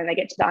then when they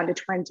get to the under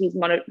 20s,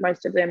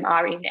 most of them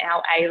are in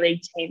our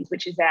A-League teams,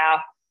 which is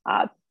our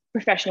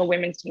professional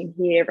women's team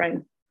here.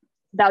 And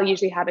they'll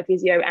usually have a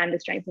physio and a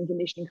strength and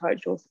conditioning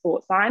coach or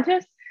sports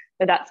scientist.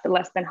 But that's for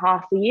less than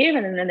half the year.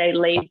 And then they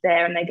leave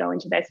there and they go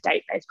into their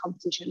state-based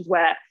competitions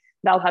where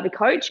they'll have a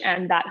coach,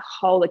 and that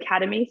whole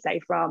academy, say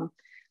from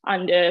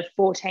under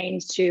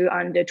 14s to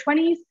under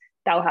 20s,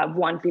 they'll have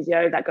one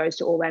physio that goes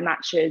to all their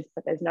matches,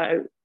 but there's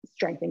no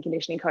strength and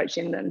conditioning coach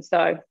in them.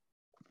 So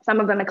some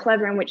of them are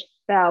clever in which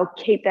they'll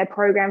keep their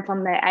program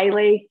from their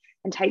A-League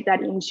and take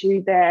that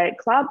into their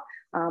club,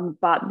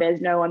 but there's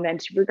no one then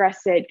to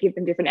progress it, give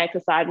them different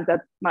exercises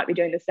that might be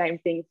doing the same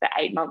thing for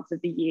 8 months of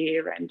the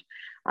year. And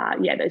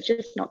there's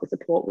just not the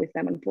support with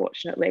them,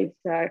 unfortunately.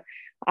 So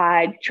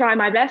I try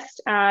my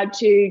best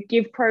to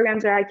give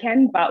programs where I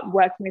can, but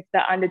working with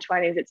the under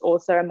 20s, it's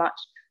also a much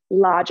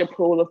larger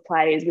pool of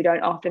players. We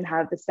don't often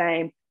have the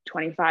same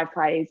 25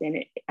 players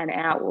in and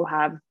out. We'll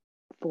have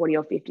 40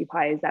 or 50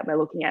 players that we're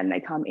looking at, and they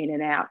come in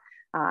and out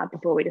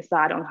before we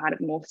decide on kind of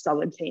a more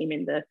solid team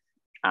in the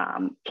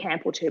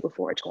camp or two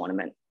before a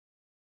tournament.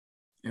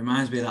 It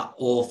reminds me of that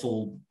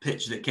awful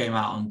picture that came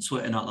out on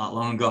Twitter not that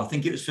long ago. I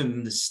think it was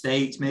from the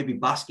States, maybe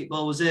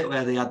basketball was it,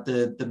 where they had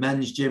the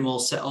men's gym all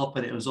set up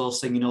and it was all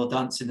singing or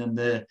dancing, and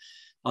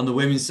on the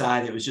women's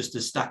side it was just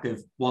a stack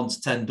of 1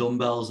 to 10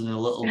 dumbbells in a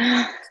little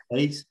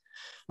space.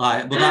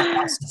 But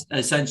that's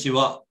essentially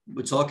what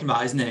we're talking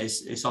about, isn't it?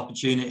 It's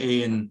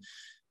opportunity, and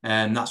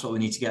that's what we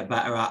need to get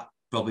better at,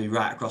 probably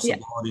right across the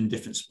board in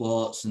different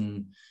sports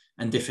and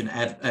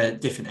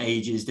different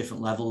ages,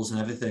 different levels and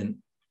everything.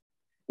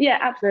 Yeah,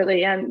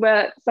 absolutely. And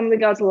some of the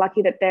girls are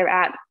lucky that they're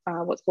at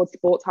what's called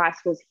sports high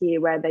schools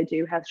here, where they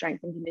do have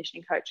strength and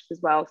conditioning coaches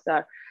as well.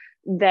 So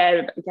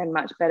they're, again,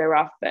 much better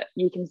off. But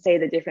you can see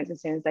the difference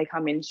as soon as they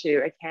come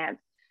into a camp.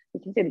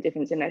 You can see the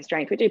difference in their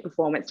strength. We do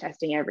performance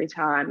testing every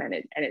time, and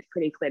it's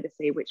pretty clear to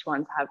see which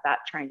ones have that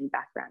training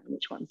background and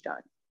which ones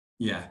don't.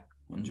 Yeah,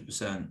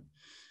 100%.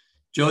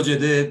 Georgia,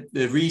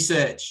 the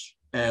research,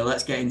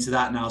 let's get into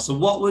that now. So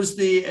what was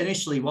the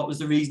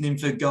reasoning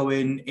for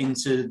going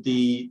into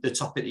the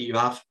topic that you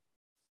have?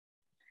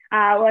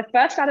 Well, I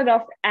first started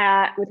off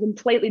with a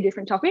completely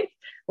different topic.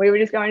 We were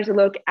just going to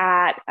look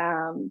at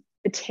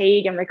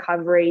fatigue and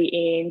recovery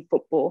in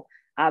football.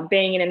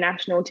 Being in a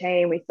national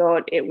team, we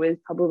thought it was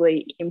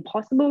probably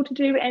impossible to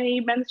do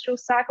any menstrual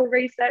cycle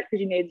research because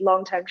you need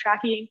long-term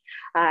tracking.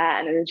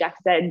 And as Jack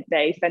said,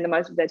 they spend the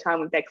most of their time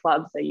with their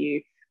club. So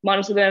you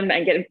monitor them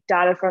and get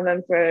data from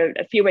them for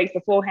a few weeks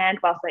beforehand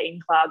whilst they're in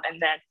club.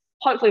 And then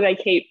hopefully they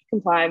keep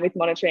complying with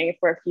monitoring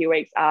for a few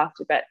weeks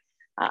after, but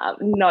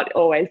not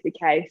always the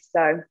case.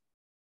 So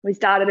we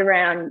started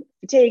around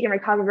fatigue and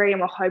recovery,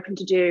 and we're hoping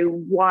to do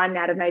 1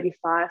 out of maybe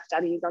 5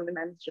 studies on the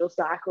menstrual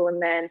cycle.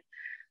 And then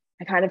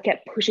I kind of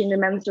kept pushing the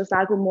menstrual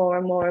cycle more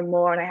and more and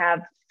more. And I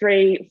have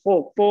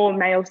 4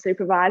 male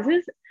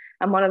supervisors.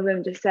 And one of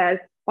them just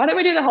said, "Why don't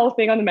we do the whole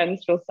thing on the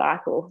menstrual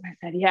cycle?" And I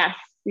said,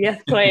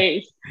 yes,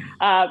 please.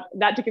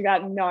 That took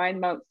about 9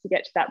 months to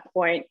get to that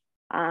point.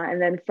 And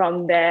then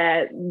from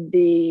there,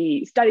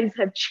 the studies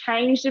have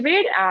changed a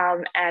bit.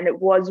 And it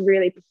was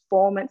really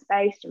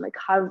performance-based and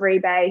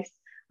recovery-based.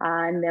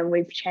 And then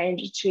we've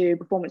changed to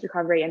performance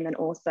recovery and then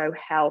also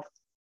health.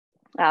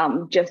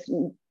 Just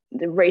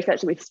the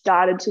research that we've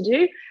started to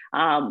do,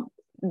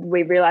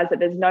 we realized that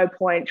there's no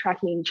point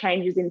tracking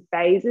changes in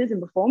phases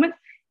and performance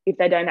if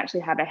they don't actually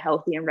have a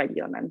healthy and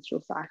regular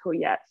menstrual cycle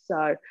yet.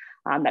 So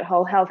that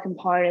whole health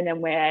component,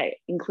 and we're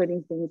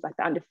including things like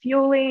the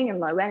underfueling and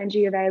low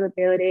energy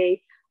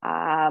availability,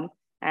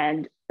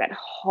 and that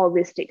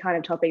holistic kind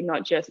of topic,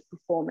 not just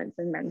performance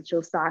and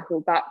menstrual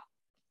cycle. But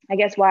I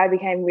guess why I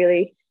became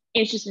really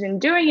interested in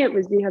doing it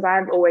was because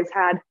I've always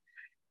had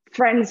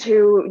friends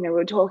who,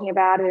 were talking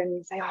about it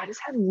and say, "Oh, I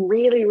just have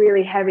really,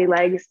 really heavy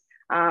legs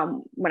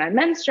when I'm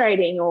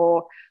menstruating,"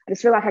 or "I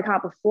just feel like I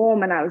can't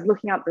perform." And I was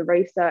looking up the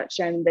research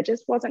and there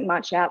just wasn't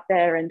much out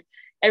there. And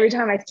every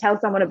time I tell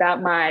someone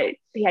about my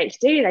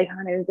PhD, they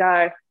kind of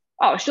go,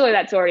 "Oh, surely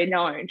that's already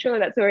known. Surely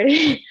that's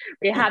already,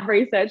 we have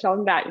research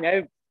on that,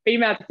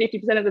 females are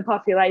 50% of the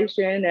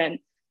population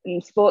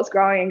and sports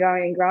growing and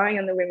growing and growing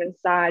on the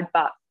women's side."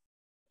 But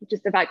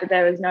just the fact that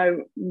there was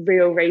no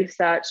real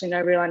research and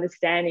no real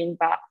understanding,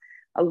 but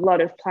a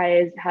lot of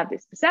players have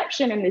this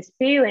perception and this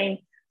feeling,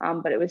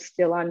 but it was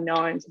still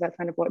unknown. So that's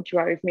kind of what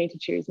drove me to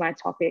choose my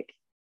topic.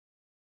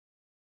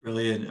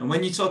 Brilliant. And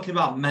when you're talking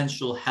about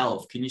menstrual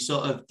health, can you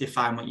sort of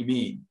define what you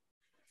mean?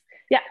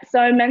 Yeah,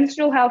 so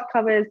menstrual health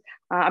covers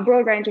a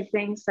broad range of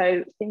things.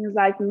 So things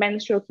like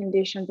menstrual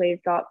conditions,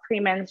 we've got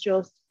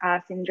premenstrual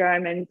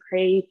syndrome and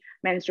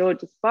premenstrual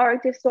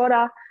dysphoric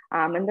disorder.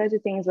 And those are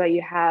things where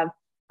you have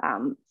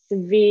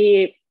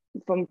severe,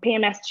 from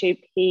PMS to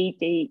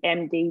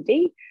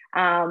PMDD,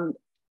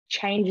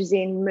 changes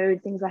in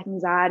mood, things like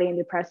anxiety and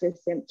depressive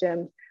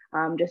symptoms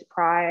just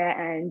prior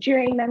and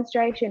during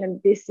menstruation.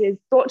 And this is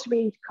thought to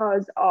be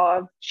because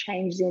of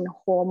changes in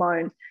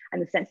hormones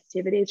and the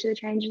sensitivity to the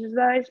changes of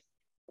those.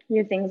 You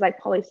have things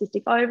like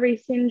polycystic ovary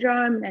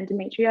syndrome and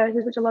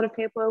endometriosis, which a lot of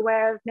people are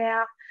aware of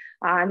now.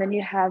 And then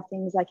you have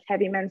things like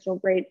heavy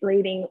menstrual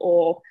bleeding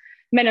or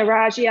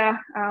menorrhagia,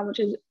 which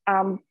is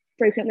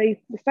frequently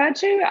referred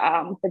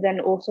to, but then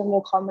also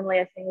more commonly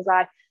are things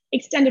like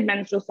extended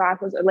menstrual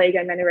cycles,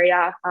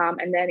 oligomenorrhea,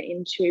 and then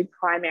into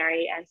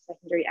primary and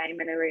secondary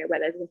amenorrhea, where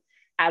there's an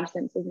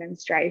absence of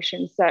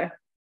menstruation. So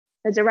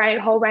there's a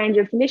whole range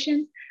of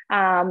conditions. There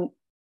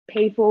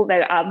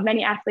are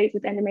many athletes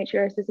with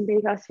endometriosis and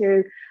PCOS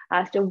who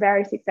are still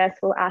very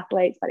successful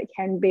athletes, but it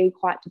can be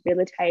quite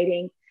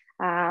debilitating.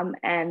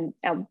 And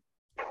our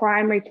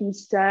primary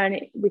concern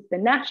with the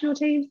national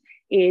teams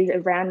is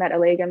around that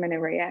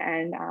oligomenorrhea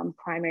and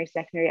primary,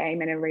 secondary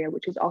amenorrhea,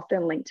 which is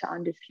often linked to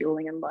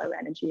underfueling and low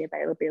energy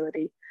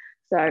availability.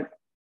 So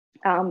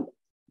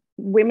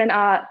women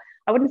are,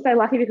 I wouldn't say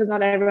lucky because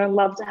not everyone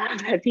loves to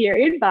have a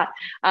period, but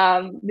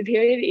the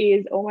period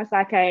is almost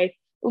like a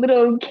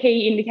little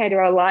key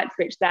indicator or light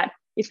switch that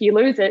if you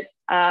lose it,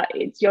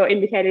 it's your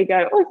indicator to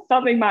go, "Oh,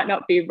 something might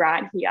not be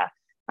right here."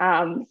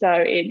 So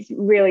it's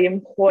really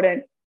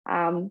important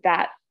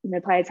that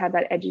players have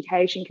that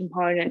education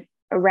component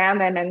around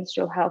their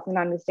menstrual health and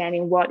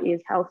understanding what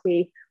is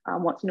healthy,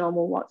 what's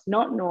normal, what's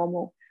not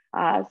normal,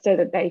 so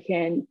that they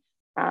can,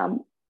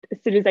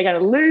 as soon as they're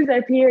going to lose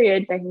their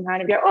period, they can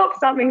kind of go, "Oh,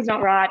 something's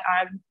not right.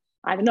 I'm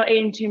either not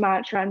eating too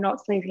much, or I'm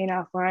not sleeping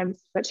enough, or I'm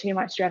got too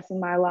much stress in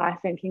my life,"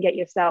 and can get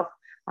yourself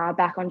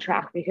back on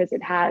track, because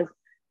it has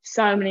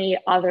so many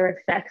other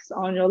effects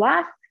on your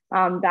life.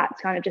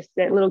 That's kind of just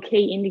the little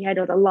key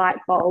indicator, the light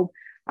bulb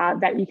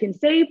that you can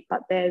see,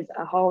 but there's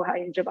a whole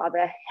range of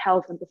other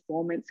health and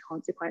performance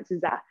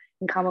consequences that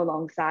can come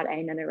alongside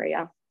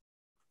amenorrhea.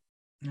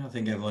 I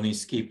think everyone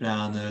needs to keep an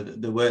eye on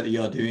the work that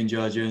you're doing,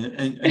 Georgia.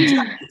 And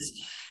Jack,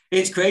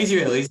 it's crazy,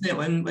 really, isn't it?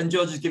 When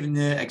Georgia's giving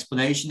the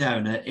explanation there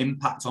and the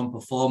impact on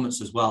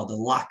performance as well, the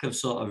lack of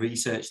sort of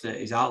research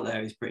that is out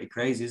there is pretty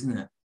crazy, isn't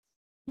it?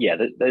 Yeah,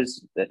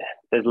 there's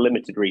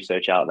limited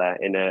research out there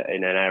in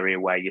an area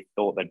where you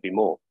thought there'd be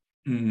more.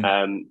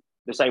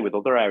 The same with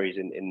other areas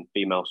in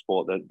female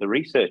sport. The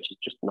research is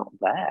just not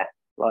there.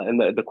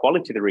 And the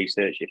quality of the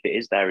research, if it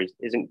is there,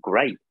 isn't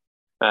great.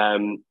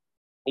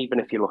 Even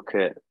if you look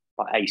at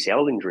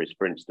ACL injuries,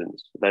 for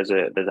instance, there's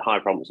a high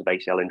prevalence of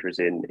ACL injuries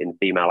in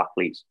female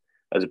athletes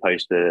as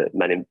opposed to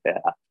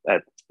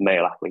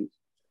male athletes.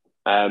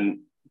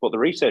 But the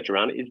research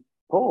around it is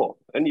poor,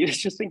 and you're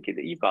just thinking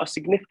that you've got a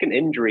significant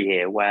injury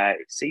here where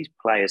it sees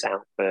players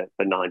out for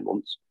 9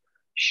 months.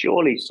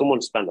 Surely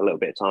someone spent a little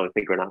bit of time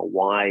figuring out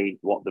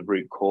what the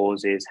root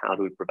cause is, how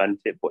do we prevent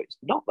it, but it's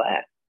not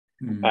there.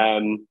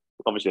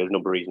 Obviously, there's a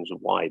number of reasons of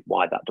why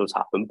that does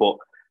happen, but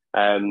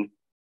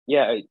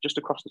just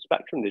across the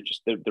spectrum,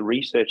 the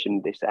research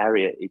in this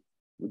area is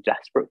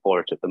desperate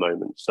for it at the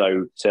moment.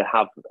 So to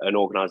have an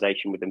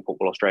organisation within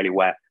Football Australia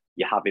where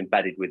you have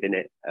embedded within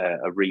it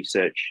a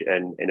research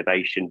and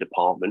innovation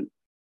department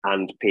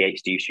and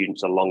PhD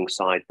students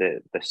alongside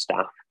the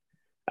staff,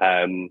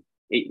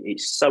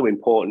 it's so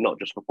important, not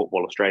just for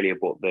Football Australia,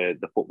 but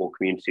the football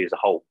community as a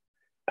whole.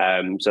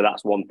 So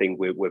that's one thing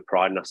we're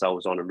priding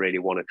ourselves on and really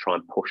want to try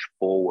and push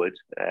forward,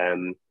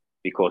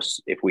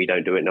 because if we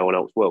don't do it, no one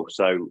else will.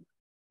 So,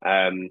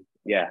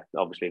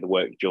 obviously the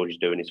work George is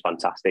doing is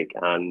fantastic,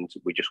 and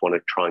we just want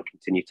to try and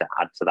continue to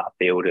add to that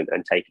field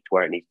and take it to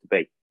where it needs to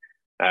be.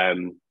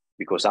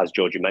 Because as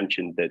Georgia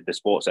mentioned, the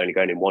sport's only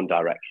going in one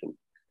direction.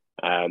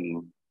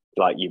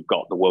 Like you've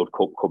got the World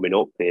Cup coming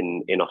up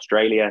in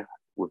Australia.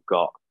 We've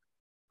got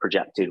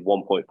projected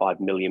 1.5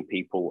 million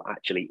people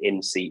actually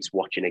in seats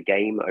watching a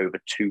game. Over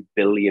 2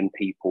 billion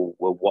people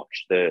will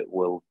watch the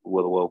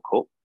World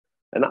Cup.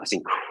 And that's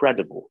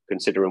incredible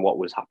considering what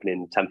was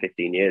happening 10,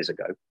 15 years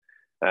ago.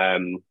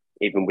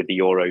 Even with the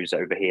Euros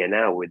over here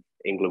now, with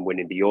England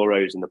winning the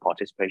Euros and the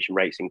participation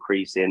rates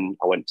increasing.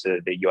 I went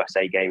to the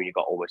USA game and you've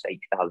got almost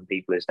 80,000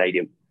 people in the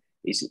stadium.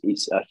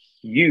 It's a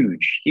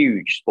huge,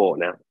 huge sport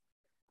now.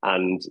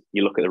 And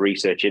you look at the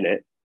research in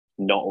it,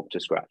 not up to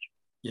scratch.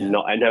 Yeah.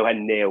 Not nowhere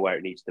near where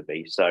it needs to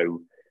be.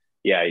 So,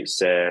 yeah,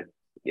 it's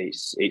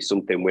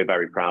something we're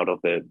very proud of,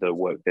 the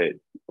work that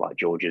like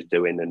George is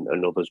doing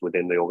and others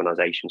within the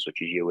organisation, such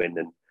as Ewan,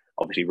 and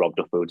obviously Rob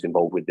Duffield's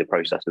involved with the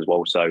process as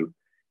well. So,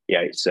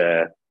 yeah, it's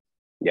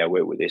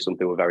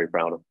something we're very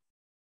proud of.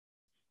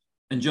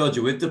 And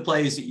Georgia, with the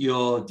players that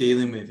you're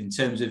dealing with, in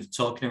terms of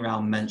talking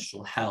around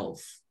menstrual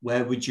health,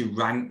 where would you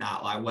rank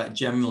that? Like, where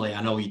generally,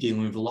 I know you're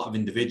dealing with a lot of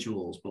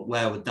individuals, but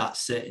where would that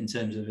sit in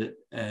terms of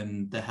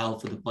the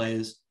health of the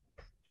players?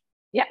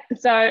 Yeah,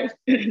 so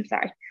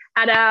sorry.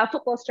 At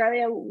Football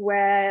Australia,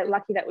 we're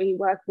lucky that we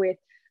work with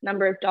a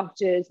number of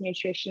doctors,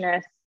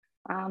 nutritionists,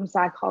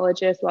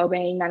 psychologists,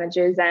 wellbeing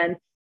managers, and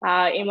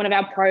in one of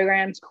our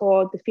programs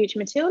called the Future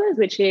Matildas,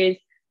 which is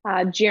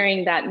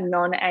during that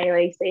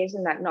non-A-League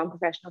season, that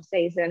non-professional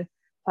season,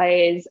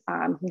 players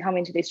can come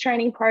into this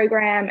training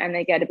program and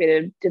they get a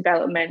bit of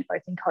development,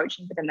 both in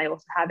coaching, but then they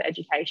also have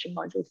education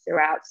modules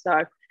throughout.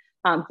 So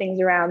things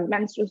around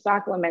menstrual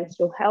cycle and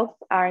menstrual health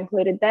are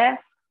included there.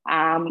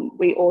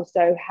 We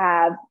also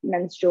have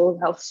menstrual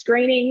health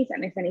screenings,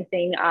 and if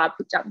anything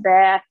picked up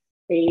there,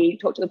 we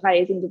talk to the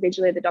players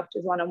individually, the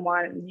doctors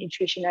one-on-one,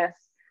 nutritionists,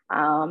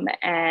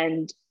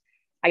 and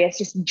I guess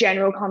just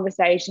general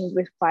conversations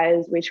with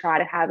players we try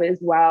to have as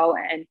well,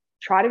 and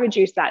try to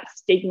reduce that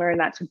stigma and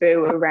that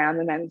taboo around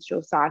the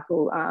menstrual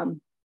cycle.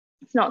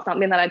 It's not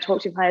something that I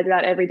talk to players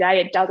about every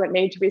day. It doesn't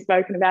need to be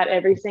spoken about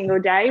every single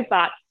day,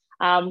 but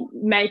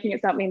making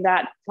it something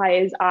that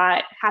players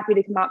are happy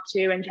to come up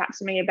to and chat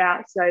to me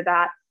about, so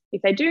that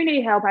if they do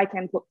need help, I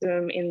can put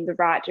them in the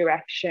right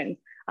direction.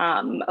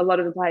 A lot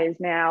of the players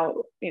now,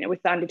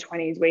 with the under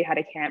 20s, we had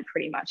a camp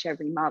pretty much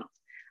every month.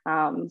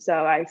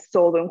 So I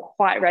saw them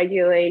quite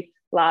regularly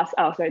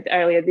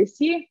earlier this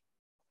year.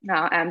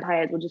 And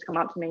players will just come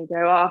up to me and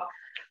go, "Oh,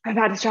 I've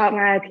had to start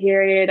my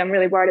period. I'm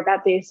really worried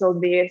about this or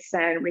this,"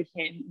 and we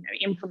can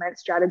implement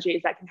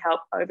strategies that can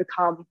help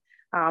overcome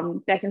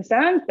their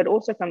concerns, but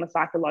also from a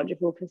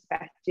psychological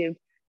perspective.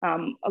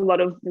 A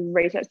lot of the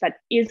research that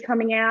is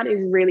coming out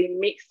is really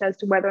mixed as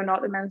to whether or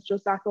not the menstrual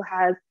cycle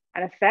has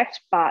an effect,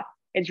 but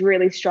it's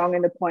really strong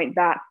in the point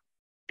that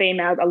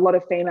a lot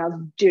of females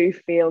do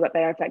feel that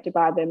they're affected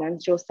by their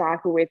menstrual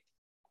cycle, with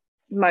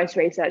most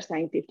research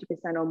saying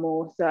 50% or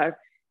more. So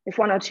if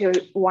one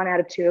out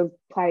of two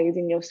players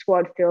in your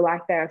squad feel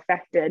like they're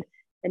affected,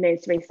 it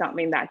needs to be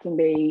something that can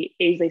be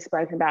easily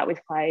spoken about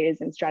with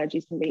players, and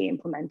strategies can be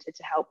implemented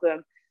to help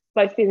them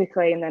both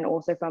physically and then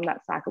also from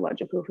that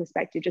psychological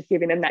perspective, just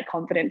giving them that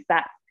confidence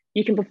that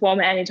you can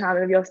perform at any time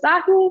of your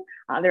cycle.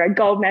 There are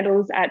gold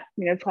medals at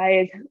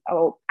players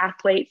or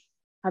athletes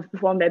have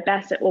performed their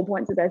best at all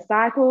points of their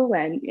cycle,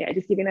 and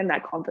just giving them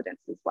that confidence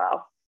as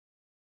well.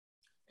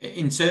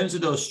 In terms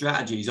of those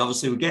strategies,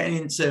 obviously we're getting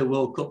into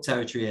World Cup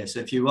territory here. So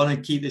if you want to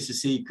keep this a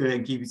secret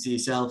and keep it to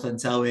yourself, then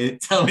tell me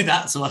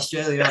that to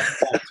Australia.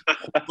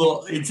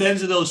 But in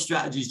terms of those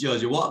strategies,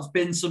 Georgia, what have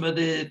been some of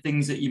the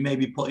things that you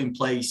maybe put in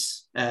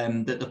place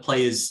that the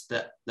players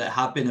that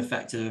have been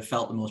affected have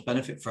felt the most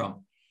benefit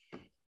from?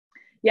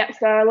 Yeah,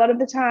 so a lot of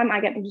the time I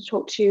get them to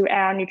talk to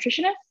our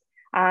nutritionist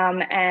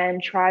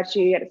and try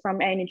to get it from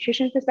a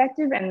nutrition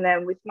perspective. And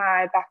then with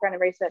my background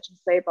in research and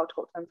sleep, I'll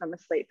talk to them from a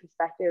sleep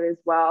perspective as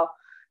well.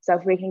 So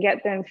if we can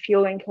get them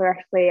fueling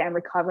correctly and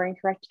recovering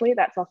correctly,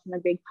 that's often a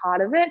big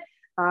part of it.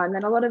 And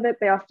then a lot of it,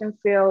 they often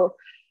feel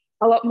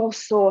a lot more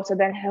sore. So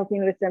then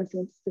helping with them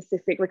some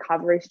specific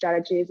recovery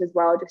strategies as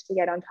well, just to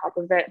get on top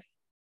of it.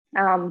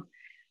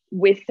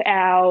 We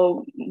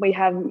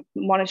have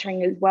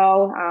monitoring as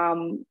well,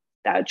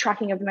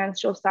 tracking of the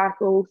menstrual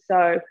cycle.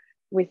 So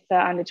with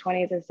the under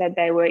 20s, as I said,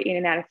 they were in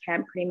and out of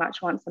camp pretty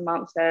much once a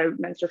month. So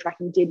menstrual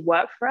tracking did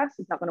work for us.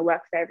 It's not going to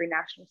work for every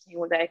national team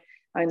where they're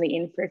only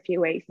in for a few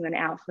weeks and then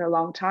out for a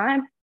long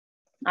time.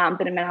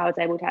 But it meant I was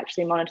able to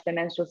actually monitor the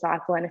menstrual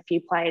cycle, and a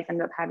few players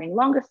ended up having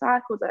longer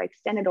cycles that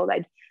extended or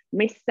they'd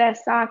missed their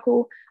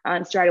cycle.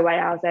 And straight away,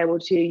 I was able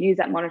to use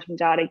that monitoring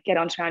data, get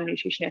onto our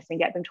nutritionist and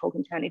get them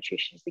talking to our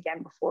nutritionist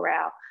again before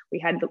we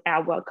had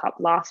our World Cup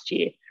last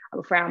year,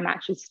 before our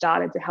matches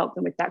started, to help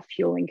them with that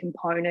fueling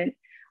component.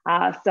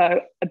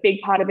 So a big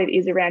part of it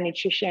is around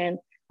nutrition,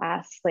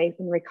 sleep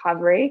and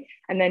recovery,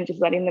 and then just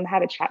letting them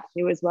have a chat to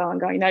you as well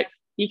and going, no,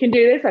 you can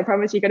do this. I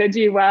promise you're going to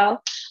do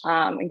well,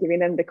 and giving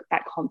them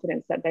that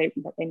confidence that they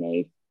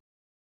need.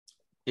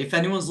 If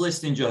anyone's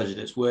listening, Georgia,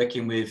 that's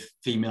working with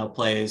female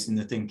players and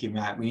they're thinking,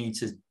 right, we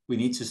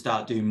need to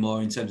start doing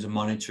more in terms of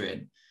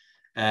monitoring,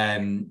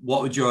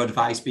 what would your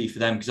advice be for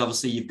them? Because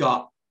obviously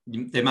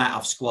they might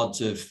have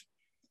squads of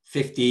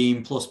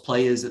 15 plus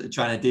players that they're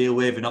trying to deal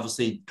with, and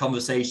obviously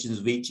conversations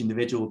with each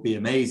individual would be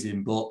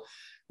amazing, but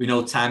we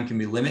know time can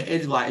be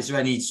limited. Like, is there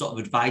any sort of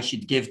advice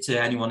you'd give to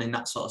anyone in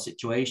that sort of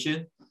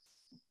situation?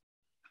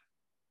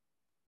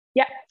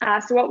 Yeah,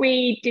 so what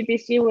we did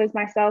this year was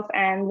myself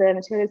and the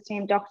materials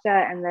team doctor,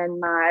 and then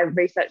my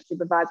research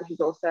supervisor, who's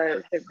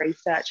also the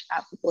research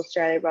at Football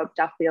Australia, Rob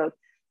Duffield.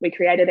 We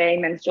created a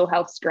menstrual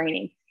health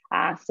screening.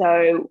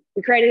 So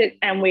we created it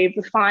and we've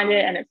refined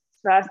it, and at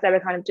first they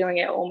were kind of doing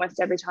it almost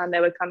every time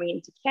they were coming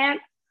into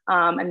camp,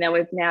 and then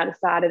we've now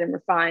decided and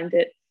refined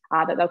it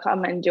that they'll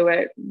come and do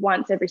it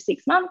once every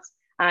 6 months,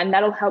 and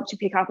that'll help to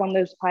pick up on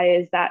those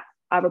players that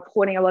are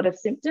reporting a lot of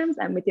symptoms.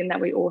 And within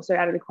that, we also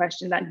added a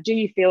question that, do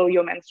you feel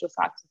your menstrual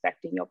cycle is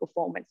affecting your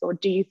performance, or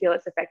do you feel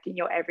it's affecting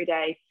your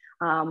everyday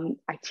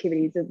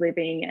activities of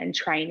living and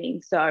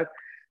training? So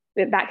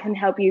that can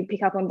help you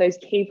pick up on those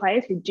key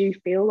players who do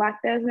feel like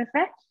there's an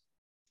effect,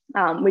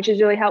 which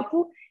is really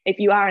helpful. If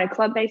you are in a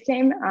club-based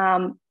team,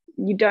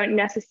 you don't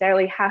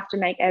necessarily have to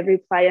make every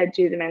player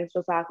do the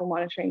menstrual cycle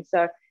monitoring.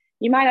 So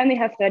you might only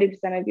have 30%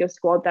 of your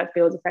squad that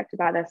feels affected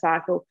by their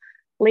cycle.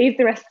 Leave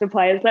the rest of the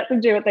players, let them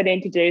do what they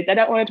need to do. They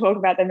don't want to talk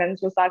about their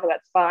menstrual cycle,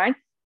 that's fine.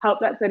 Help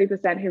that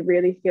 30% who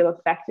really feel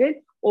affected,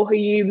 or who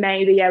you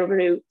may be able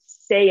to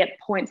see at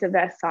points of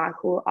their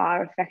cycle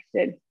are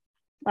affected.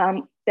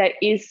 There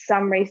is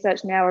some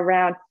research now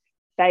around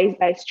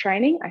phase-based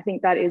training. I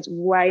think that is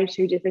way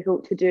too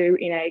difficult to do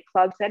in a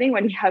club setting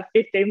when you have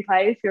 15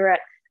 players who are at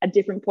a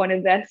different point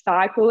of their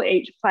cycle,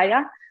 each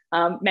player.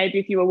 Maybe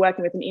if you were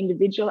working with an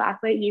individual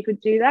athlete, you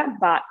could do that.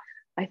 But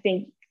I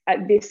think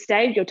at this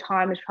stage, your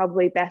time is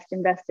probably best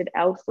invested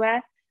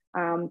elsewhere,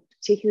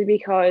 particularly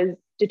because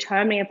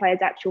determining a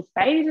player's actual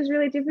phase is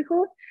really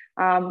difficult.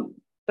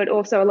 But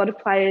also a lot of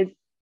players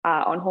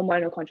are on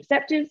hormonal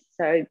contraceptives,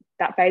 so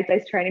that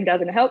phase-based training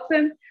doesn't help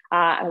them.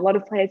 And a lot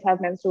of players have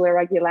menstrual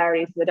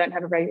irregularities, so they don't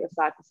have a regular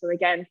cycle. So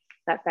again,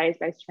 that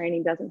phase-based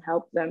training doesn't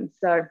help them.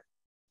 So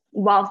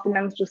whilst the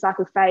menstrual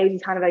cycle phase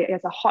is kind of, I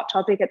guess, a hot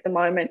topic at the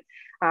moment,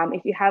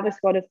 if you have a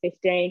squad of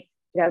 15,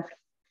 you have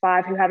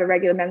 5 who have a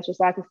regular menstrual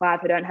cycle, 5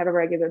 who don't have a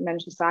regular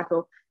menstrual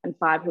cycle, and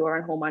 5 who are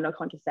on hormonal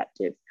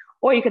contraceptives.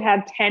 Or you could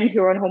have 10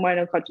 who are on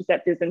hormonal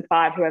contraceptives and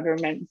 5 who have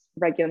a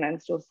regular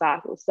menstrual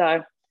cycle.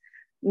 So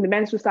the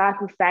menstrual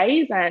cycle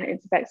phase and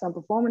its effects on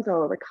performance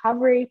or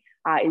recovery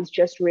is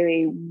just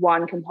really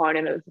one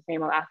component of the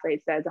female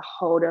athletes. There's a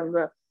whole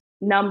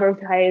number of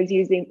players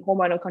using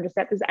hormonal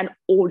contraceptives, and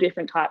all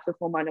different types of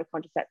hormonal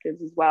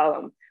contraceptives as well.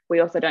 And we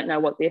also don't know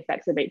what the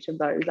effects of each of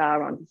those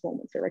are on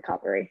performance or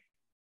recovery.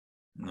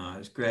 No,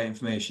 it's great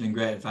information and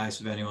great advice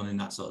for anyone in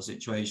that sort of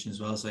situation as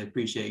well. So I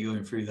appreciate you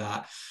going through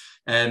that.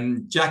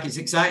 Jack, it's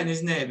exciting,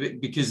 isn't it?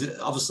 Because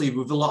obviously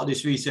with a lot of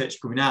this research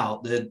coming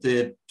out,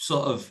 the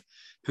sort of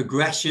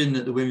progression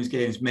that the women's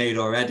game's made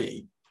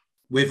already,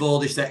 with all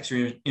this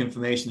extra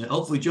information that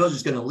hopefully George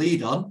is going to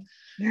lead on.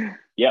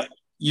 Yep.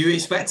 You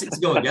expect it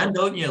to go again,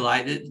 don't you?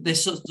 Like,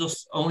 this is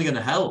just only going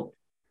to help.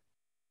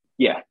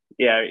 Yeah,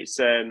 it's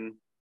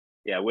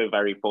we're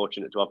very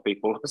fortunate to have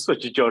people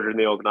such as Georgia in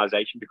the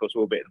organisation, because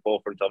we'll be at the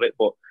forefront of it.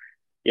 But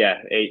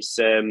yeah, it's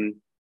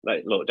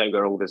look, don't get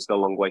wrong, there's still a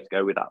long way to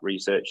go with that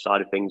research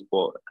side of things,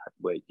 but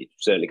we're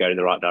certainly going in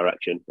the right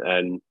direction.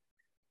 And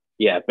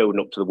building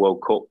up to the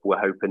World Cup, we're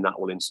hoping that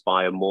will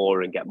inspire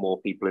more and get more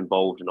people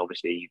involved, and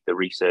obviously the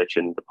research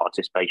and the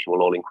participation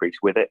will all increase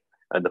with it,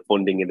 and the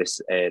funding in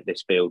this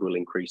field will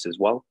increase as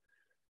well.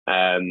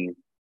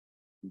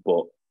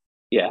 But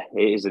yeah,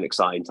 it is an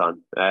exciting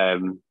time.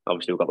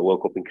 Obviously, we've got the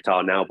World Cup in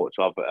Qatar now, but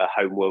to have a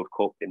home World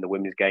Cup in the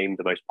women's game,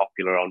 the most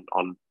popular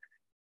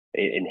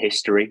in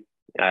history,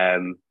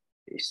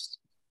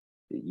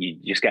 you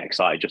just get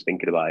excited just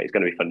thinking about it. It's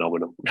going to be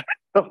phenomenal.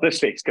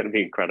 Honestly, it's going to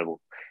be incredible.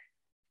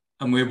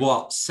 And we're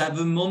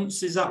 7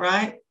 months? Is that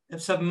right?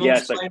 7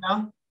 months so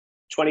now.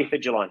 20th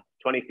of July.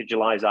 20th of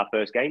July is our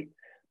first game.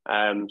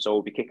 So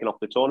we'll be kicking off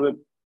the tournament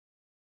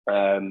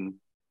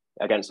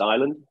against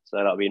Ireland. So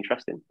that'll be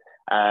interesting.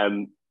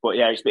 But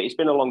yeah, it's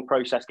been a long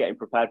process getting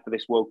prepared for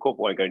this World Cup.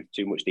 I won't go into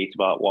too much detail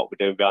about what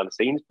we're doing behind the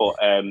scenes. But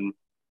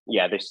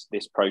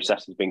this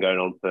process has been going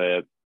on for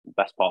the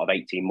best part of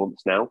 18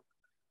 months now.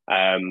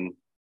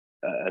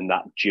 And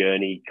that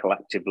journey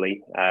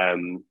collectively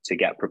to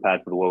get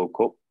prepared for the World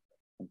Cup.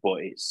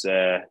 But it's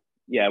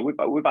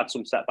we've had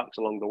some setbacks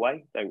along the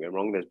way. Don't get me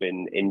wrong. There's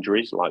been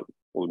injuries, like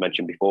we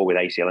mentioned before with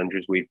ACL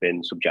injuries. We've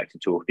been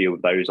subjected to a few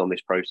of those on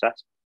this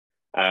process.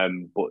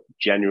 But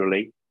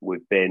generally,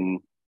 we're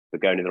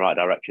going in the right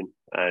direction,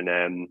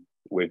 and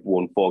we've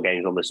won 4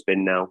 games on the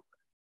spin now.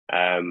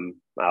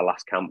 Our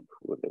last camp,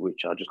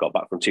 which I just got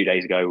back from 2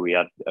 days ago, we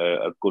had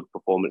a good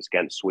performance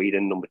against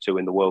Sweden, number 2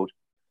 in the world.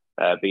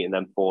 Beating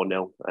them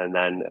 4-0, and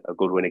then a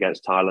good win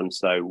against Thailand.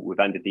 So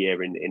we've ended the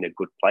year in a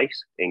good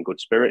place, in good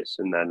spirits,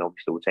 and then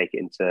obviously we'll take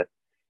it into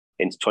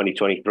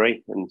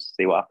 2023 and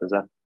see what happens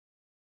there.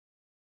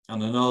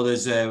 And I know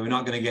we're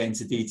not going to get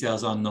into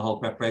details on the whole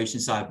preparation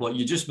side, but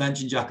you just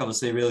mentioned, Jack,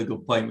 obviously a really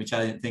good point, which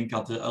I didn't think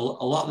of. A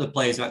lot of the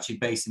players are actually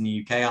based in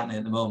the UK, aren't they,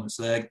 at the moment?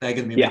 So they're going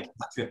to be making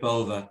that trip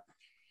over.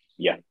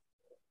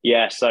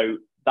 Yeah. So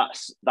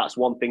that's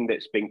one thing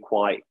that's been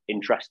quite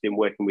interesting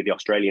working with the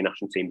Australian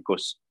national team,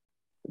 because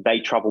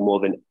they travel more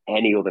than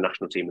any other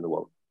national team in the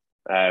world,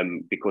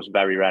 because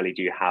very rarely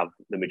do you have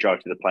the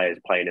majority of the players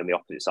playing on the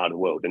opposite side of the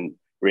world. And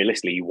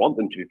realistically, you want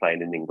them to be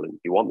playing in England,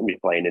 you want them to be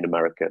playing in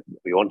America,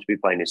 you want to be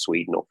playing in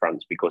Sweden or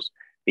France, because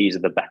these are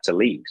the better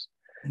leagues.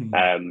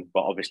 But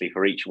obviously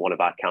for each one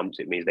of our camps,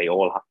 it means they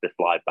all have to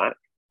fly back,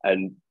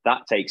 and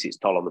that takes its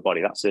toll on the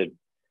body. That's a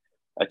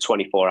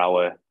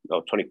 24-hour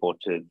or 24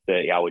 to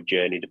 30-hour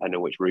journey, depending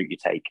on which route you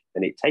take,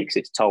 and it takes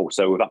its toll.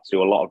 So we've had to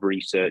do a lot of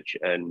research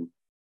and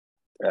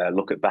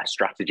look at best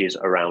strategies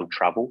around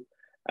travel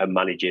and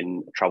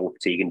managing travel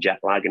fatigue and jet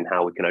lag and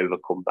how we can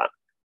overcome that.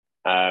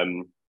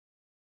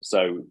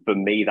 So for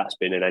me, that's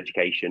been an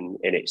education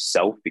in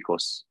itself,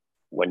 because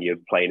when you're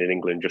playing in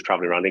England, just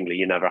traveling around England,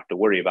 you never have to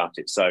worry about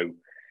it. So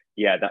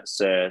yeah, that's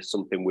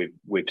something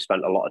we've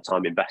spent a lot of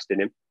time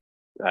investing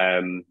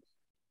in.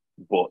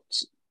 But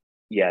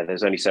yeah,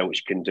 there's only so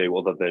much you can do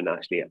other than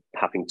actually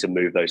having to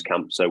move those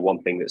camps. So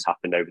one thing that's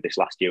happened over this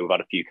last year, we've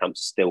had a few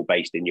camps still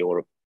based in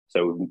Europe.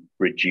 So we've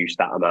reduced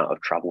that amount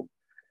of travel.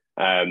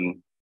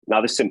 Now,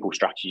 there's simple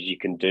strategies you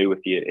can do if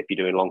you're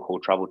doing long haul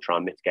travel, try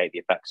and mitigate the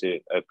effects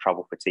of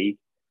travel fatigue.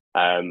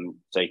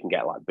 So you can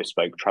get like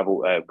bespoke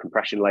travel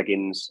compression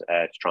leggings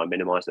to try and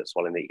minimise that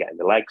swelling that you get in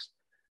the legs.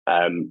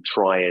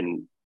 Try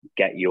and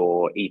get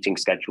your eating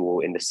schedule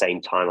in the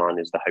same timeline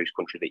as the host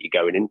country that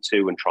you're going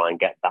into, and try and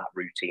get that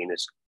routine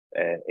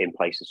in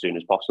place as soon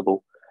as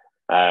possible.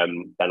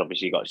 Then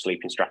obviously you've got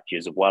sleeping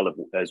strategies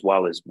as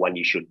well as when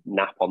you should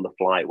nap on the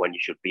flight, when you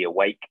should be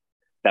awake.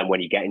 Then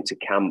when you get into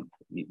camp,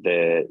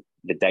 the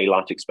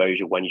daylight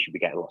exposure, when you should be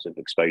getting lots of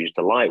exposure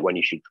to light, when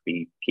you should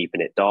be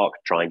keeping it dark,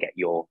 try and get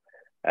your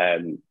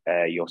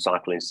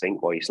cycle in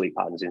sync, or your sleep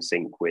patterns in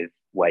sync with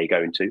where you're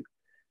going to.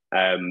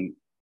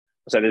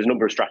 So there's a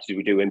number of strategies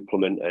we do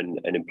implement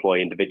and employ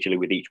individually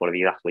with each one of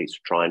these athletes to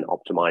try and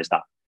optimize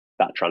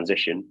that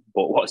transition.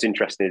 But what's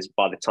interesting is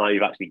by the time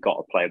you've actually got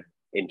a player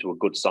into a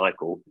good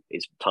cycle,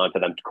 it's time for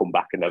them to come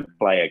back and then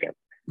play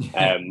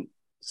again.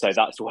 So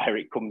that's where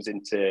it comes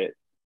into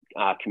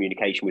our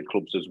communication with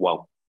clubs as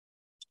well.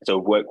 So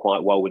we've worked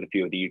quite well with a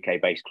few of the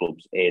UK-based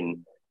clubs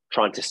in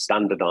trying to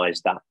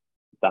standardise that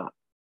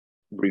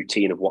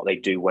routine of what they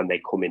do when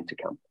they come into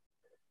camp.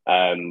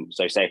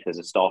 So say if there's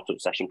a startup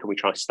session, can we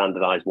try to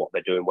standardise what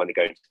they're doing when they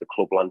go into the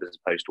clubland as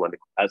opposed to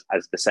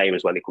as the same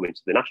as when they come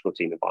into the national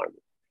team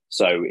environment?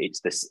 So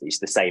it's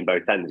the same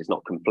both ends. It's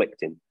not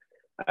conflicting.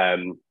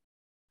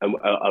 And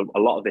a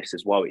lot of this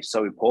as well, it's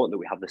so important that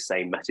we have the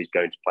same message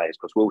going to players,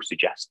 because we'll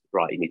suggest,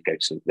 right, you need to go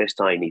to sleep this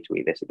time, you need to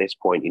eat this at this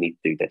point, you need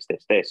to do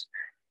this.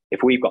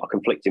 If we've got a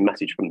conflicting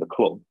message from the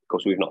club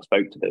because we've not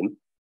spoke to them,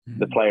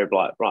 the player will be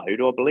like, right, who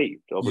do I believe?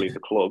 Do I believe the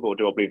club, or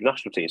do I believe the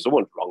national team?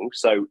 Someone's wrong.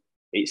 So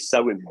it's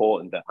so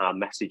important that our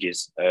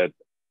messages are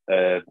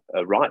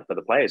right for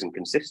the players and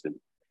consistent.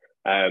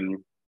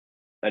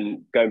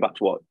 And going back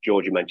to what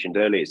Georgia mentioned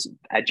earlier,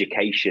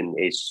 education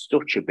is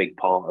such a big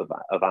part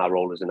of our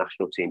role as a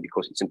national team,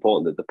 because it's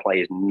important that the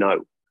players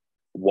know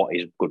what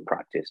is good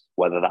practice,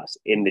 whether that's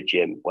in the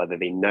gym, whether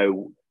they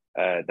know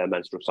their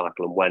menstrual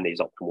cycle and when is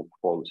optimal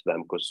performance for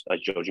them, because as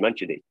Georgia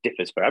mentioned, it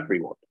differs for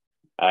everyone.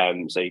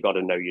 So you've got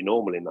to know your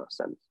normal in that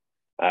sense.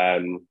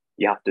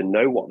 you have to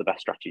know what the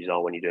best strategies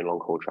are when you're doing long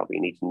haul travel.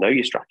 You need to know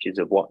your strategies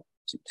of what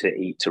to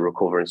eat, to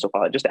recover, and stuff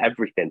like that. Just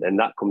everything, and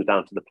that comes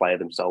down to the player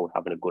themselves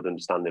having a good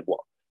understanding of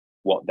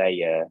what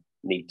they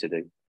need to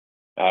do.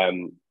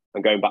 And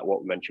going back to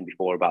what we mentioned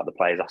before about the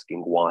players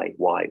asking why,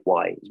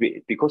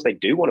 it's because they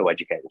do want to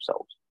educate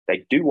themselves.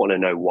 They do want to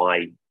know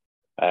why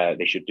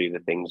they should do the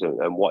things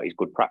and what is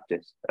good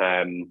practice.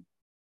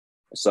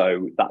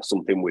 So that's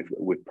something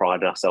we've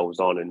prided ourselves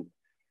on, and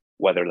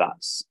whether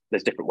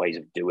there's different ways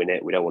of doing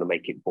it. We don't want to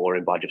make it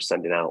boring by just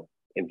sending out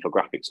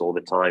infographics all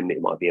the time.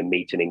 It might be a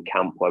meeting in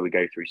camp where we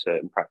go through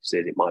certain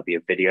practices. It might be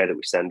a video that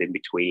we send in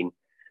between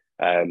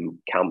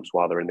camps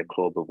while they're in the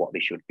club of what they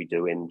should be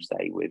doing,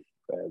 say with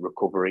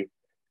recovery.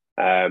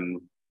 So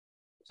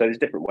there's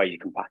different ways you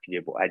can package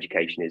it, but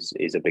education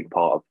is a big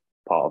part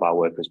of our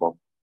work as well.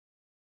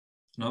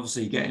 And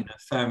obviously you're getting a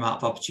fair amount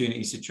of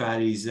opportunities to try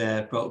these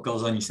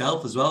protocols on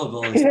yourself as well. With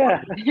all this.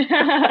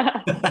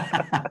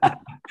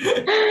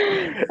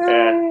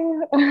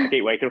 I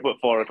keep waking up at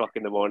 4 o'clock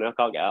in the morning. I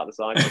can't get out of the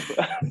side.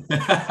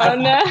 Oh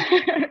no.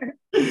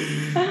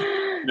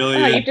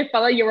 You have to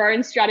follow your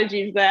own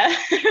strategies there.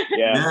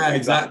 Yeah,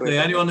 exactly.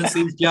 Anyone that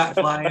sees Jack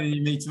flying, and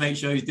you need to make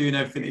sure he's doing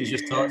everything he's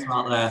just talked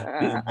about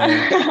there.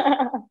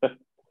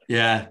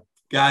 Yeah,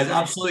 guys,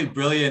 absolutely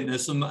brilliant.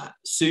 There's some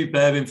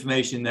superb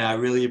information there. I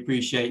really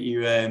appreciate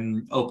you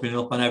opening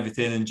up on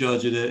everything. And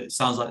Georgia, it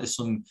sounds like there's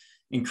some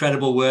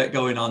incredible work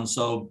going on.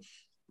 So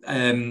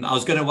I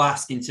was going to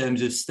ask, in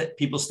terms of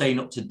people staying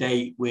up to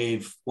date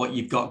with what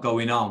you've got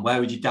going on, where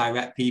would you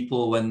direct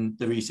people when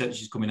the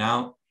research is coming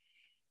out?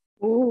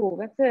 Oh,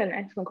 that's an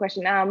excellent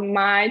question.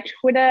 My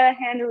Twitter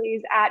handle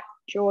is at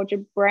Georgia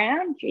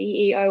Brown,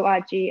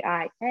 GeorgiaBrown,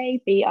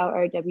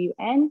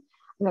 and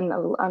then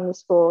the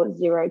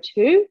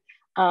 _02.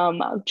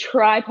 I'll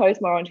try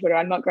post more on Twitter.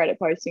 I'm not great at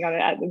posting on it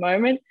at the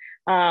moment,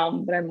 but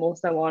I'm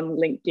also on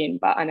LinkedIn.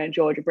 But I know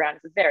Georgia Brown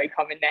is a very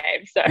common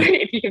name, so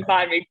if you can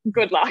find me,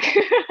 good luck.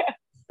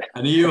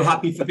 And are you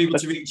happy for people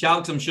to reach out?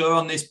 Because I'm sure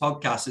on this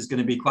podcast there's going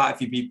to be quite a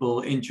few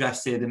people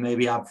interested and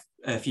maybe have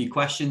a few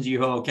questions. Are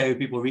you okay with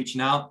people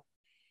reaching out?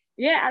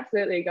 Yeah,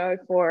 absolutely. Go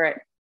for it.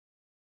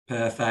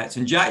 Perfect.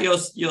 And Jack,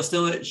 you're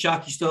still at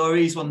Sharky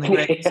Stories, one of the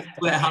great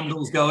Twitter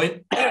handles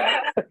going.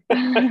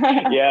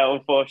 Yeah,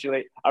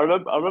 unfortunately. I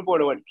remember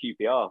when I went to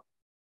QPR,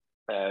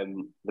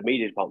 the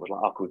media department was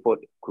like, "Oh, can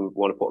we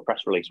want to put a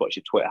press release? What's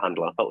your Twitter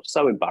handle?" I felt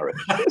so embarrassed.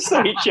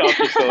 Saying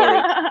Sharky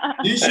Stories.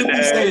 You shouldn't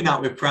be saying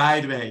that with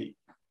pride, mate.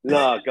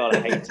 No, God,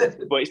 I hate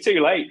it. But it's too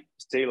late.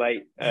 It's too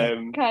late.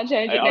 Can't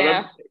change it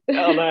now.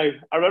 Oh no!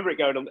 I remember it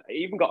going on. It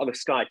even got on the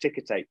Sky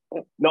ticker tape.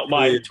 Not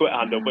my Twitter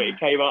handle, but it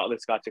came out on the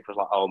Sky ticker. I was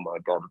like, "Oh my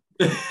God!"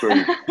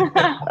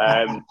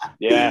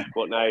 Yeah,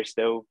 but no,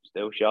 still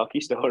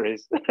Sharky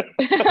Stories.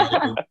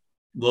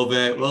 Love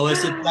it. Well,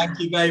 listen, thank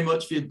you very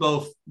much for you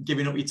both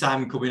giving up your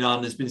time and coming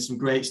on. There's been some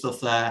great stuff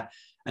there,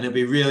 and it'll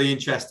be really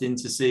interesting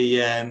to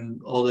see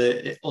all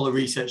the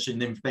research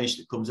and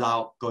information that comes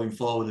out going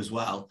forward as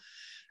well.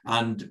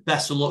 And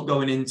best of luck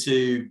going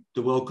into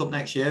the World Cup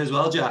next year as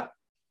well, Jack.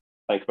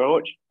 Thank you very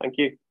much. Thank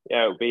you.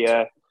 Yeah, it'll be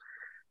a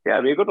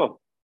good one.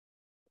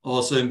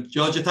 Awesome.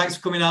 Georgia, thanks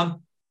for coming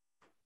on.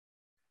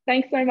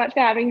 Thanks so much for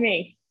having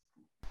me.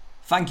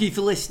 Thank you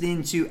for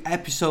listening to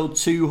episode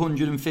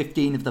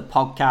 215 of the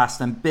podcast,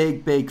 and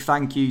big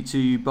thank you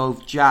to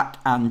both Jack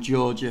and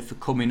Georgia for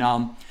coming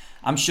on.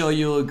 I'm sure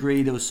you'll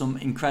agree there was some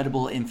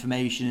incredible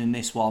information in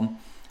this one,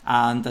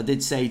 and I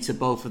did say to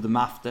both of them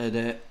after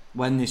that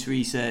when this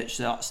research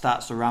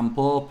starts to ramp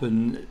up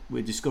and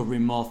we're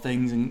discovering more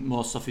things and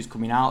more stuff is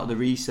coming out of the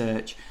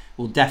research,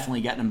 we'll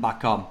definitely get them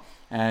back on,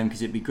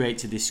 because it'd be great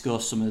to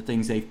discuss some of the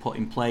things they've put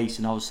in place,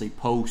 and obviously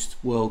post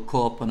World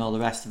Cup and all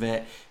the rest of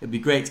it. It'd be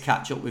great to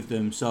catch up with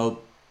them. So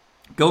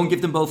go and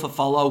give them both a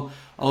follow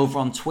over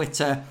on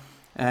Twitter.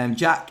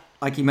 Jack,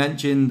 like you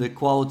mentioned, the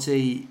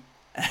quality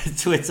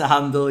Twitter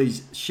handle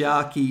is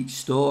Sharky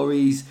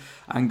Stories,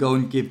 and go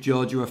and give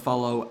Georgia a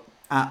follow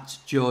at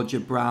Georgia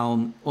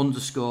Brown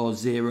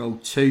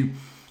 _02.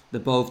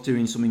 They're both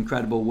doing some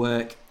incredible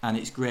work, and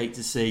it's great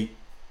to see.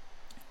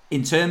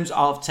 In terms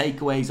of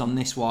takeaways on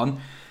this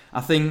one,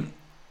 I think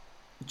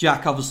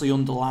Jack obviously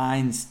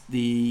underlines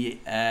the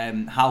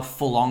how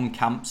full-on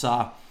camps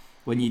are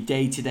when you're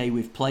day-to-day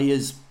with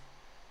players.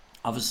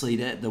 Obviously,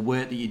 the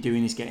work that you're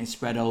doing is getting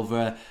spread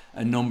over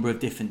a number of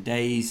different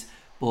days,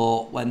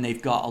 but when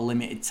they've got a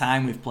limited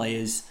time with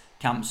players,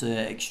 camps are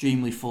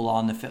extremely full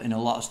on. They're fitting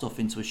a lot of stuff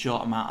into a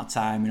short amount of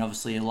time, and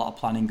obviously a lot of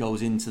planning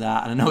goes into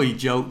that. And I know he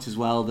joked as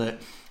well that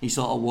he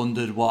sort of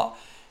wondered what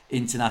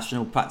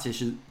international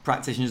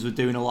practitioners were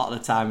doing a lot of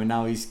the time, and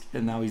now he's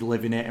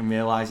living it and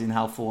realising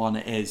how full on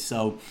it is.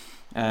 So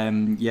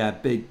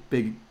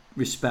big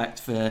respect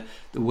for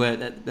the work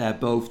that they're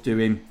both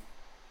doing.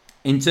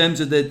 In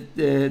terms of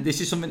this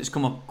is something that's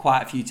come up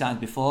quite a few times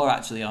before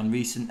actually on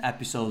recent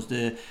episodes,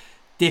 the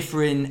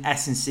differing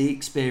S&C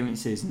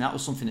experiences, and that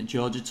was something that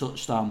Georgia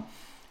touched on,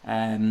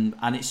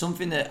 and it's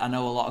something that I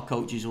know a lot of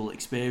coaches will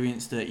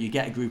experience, that you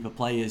get a group of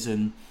players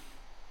and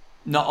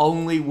not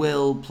only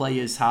will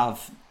players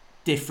have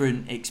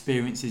different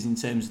experiences in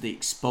terms of the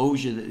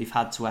exposure that they've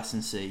had to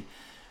S&C,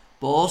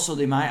 but also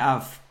they might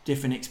have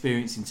different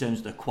experience in terms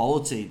of the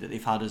quality that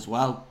they've had as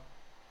well.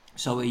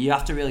 So you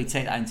have to really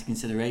take that into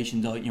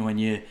consideration, don't you, when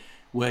you're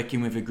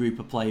working with a group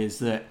of players,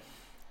 that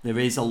there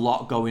is a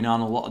lot going on,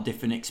 a lot of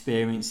different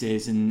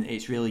experiences, and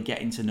it's really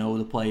getting to know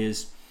the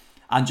players.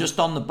 And just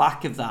on the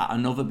back of that,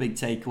 another big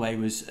takeaway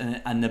was,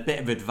 and a bit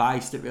of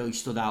advice that really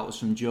stood out, was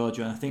from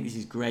Georgia, and I think this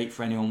is great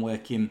for anyone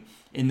working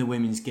in the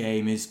women's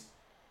game, is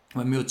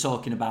when we were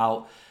talking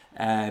about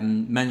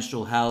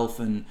menstrual health,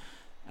 and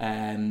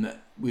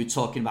we were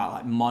talking about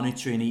like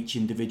monitoring each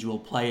individual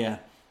player.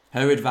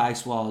 Her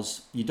advice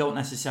was, you don't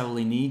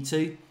necessarily need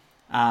to,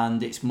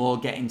 and it's more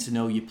getting to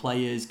know your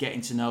players,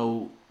 getting to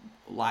know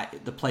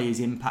like the players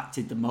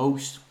impacted the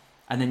most,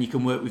 and then you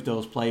can work with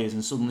those players,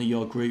 and suddenly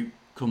your group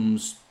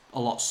comes a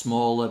lot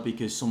smaller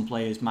because some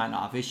players might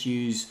not have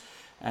issues,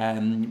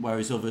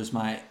 whereas others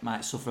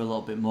might suffer a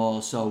little bit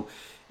more. So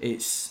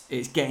it's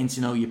getting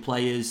to know your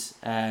players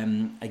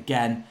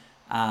again,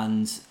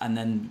 and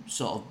then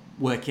sort of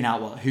working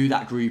out who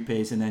that group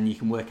is, and then you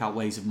can work out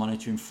ways of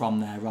monitoring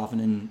from there rather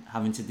than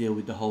having to deal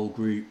with the whole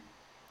group.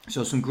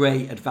 So some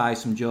great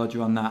advice from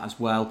Georgia on that as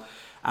well.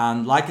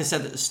 And like I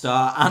said at the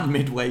start and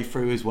midway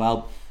through as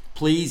well,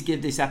 please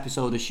give this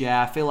episode a share.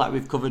 I feel like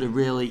we've covered a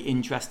really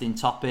interesting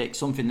topic,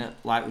 something that,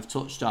 like we've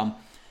touched on,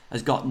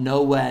 has got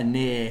nowhere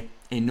near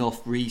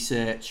enough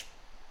research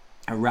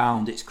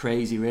around. It's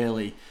crazy,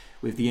 really,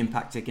 with the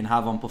impact it can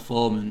have on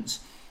performance.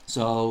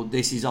 So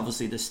this is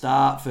obviously the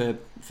start for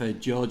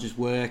Georgia's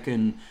work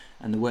and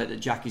the work that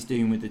Jack is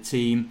doing with the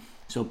team.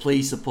 So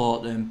please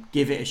support them,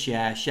 give it a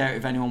share it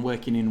with anyone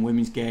working in the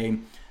women's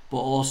game. But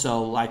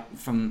also, like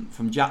from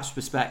Jack's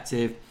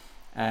perspective,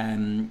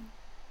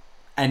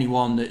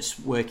 anyone that's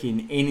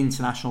working in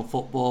international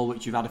football,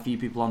 which you've had a few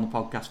people on the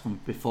podcast from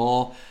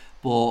before,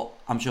 but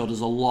I'm sure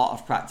there's a lot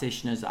of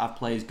practitioners that have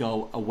players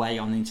go away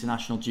on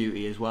international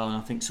duty as well. And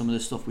I think some of the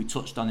stuff we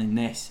touched on in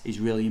this is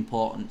really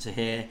important to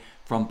hear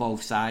from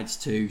both sides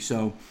too.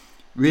 So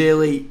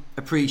really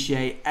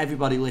appreciate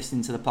everybody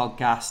listening to the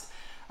podcast.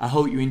 I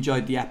hope you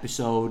enjoyed the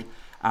episode,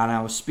 and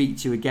I will speak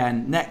to you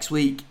again next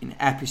week in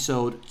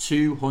episode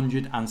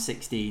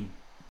 216.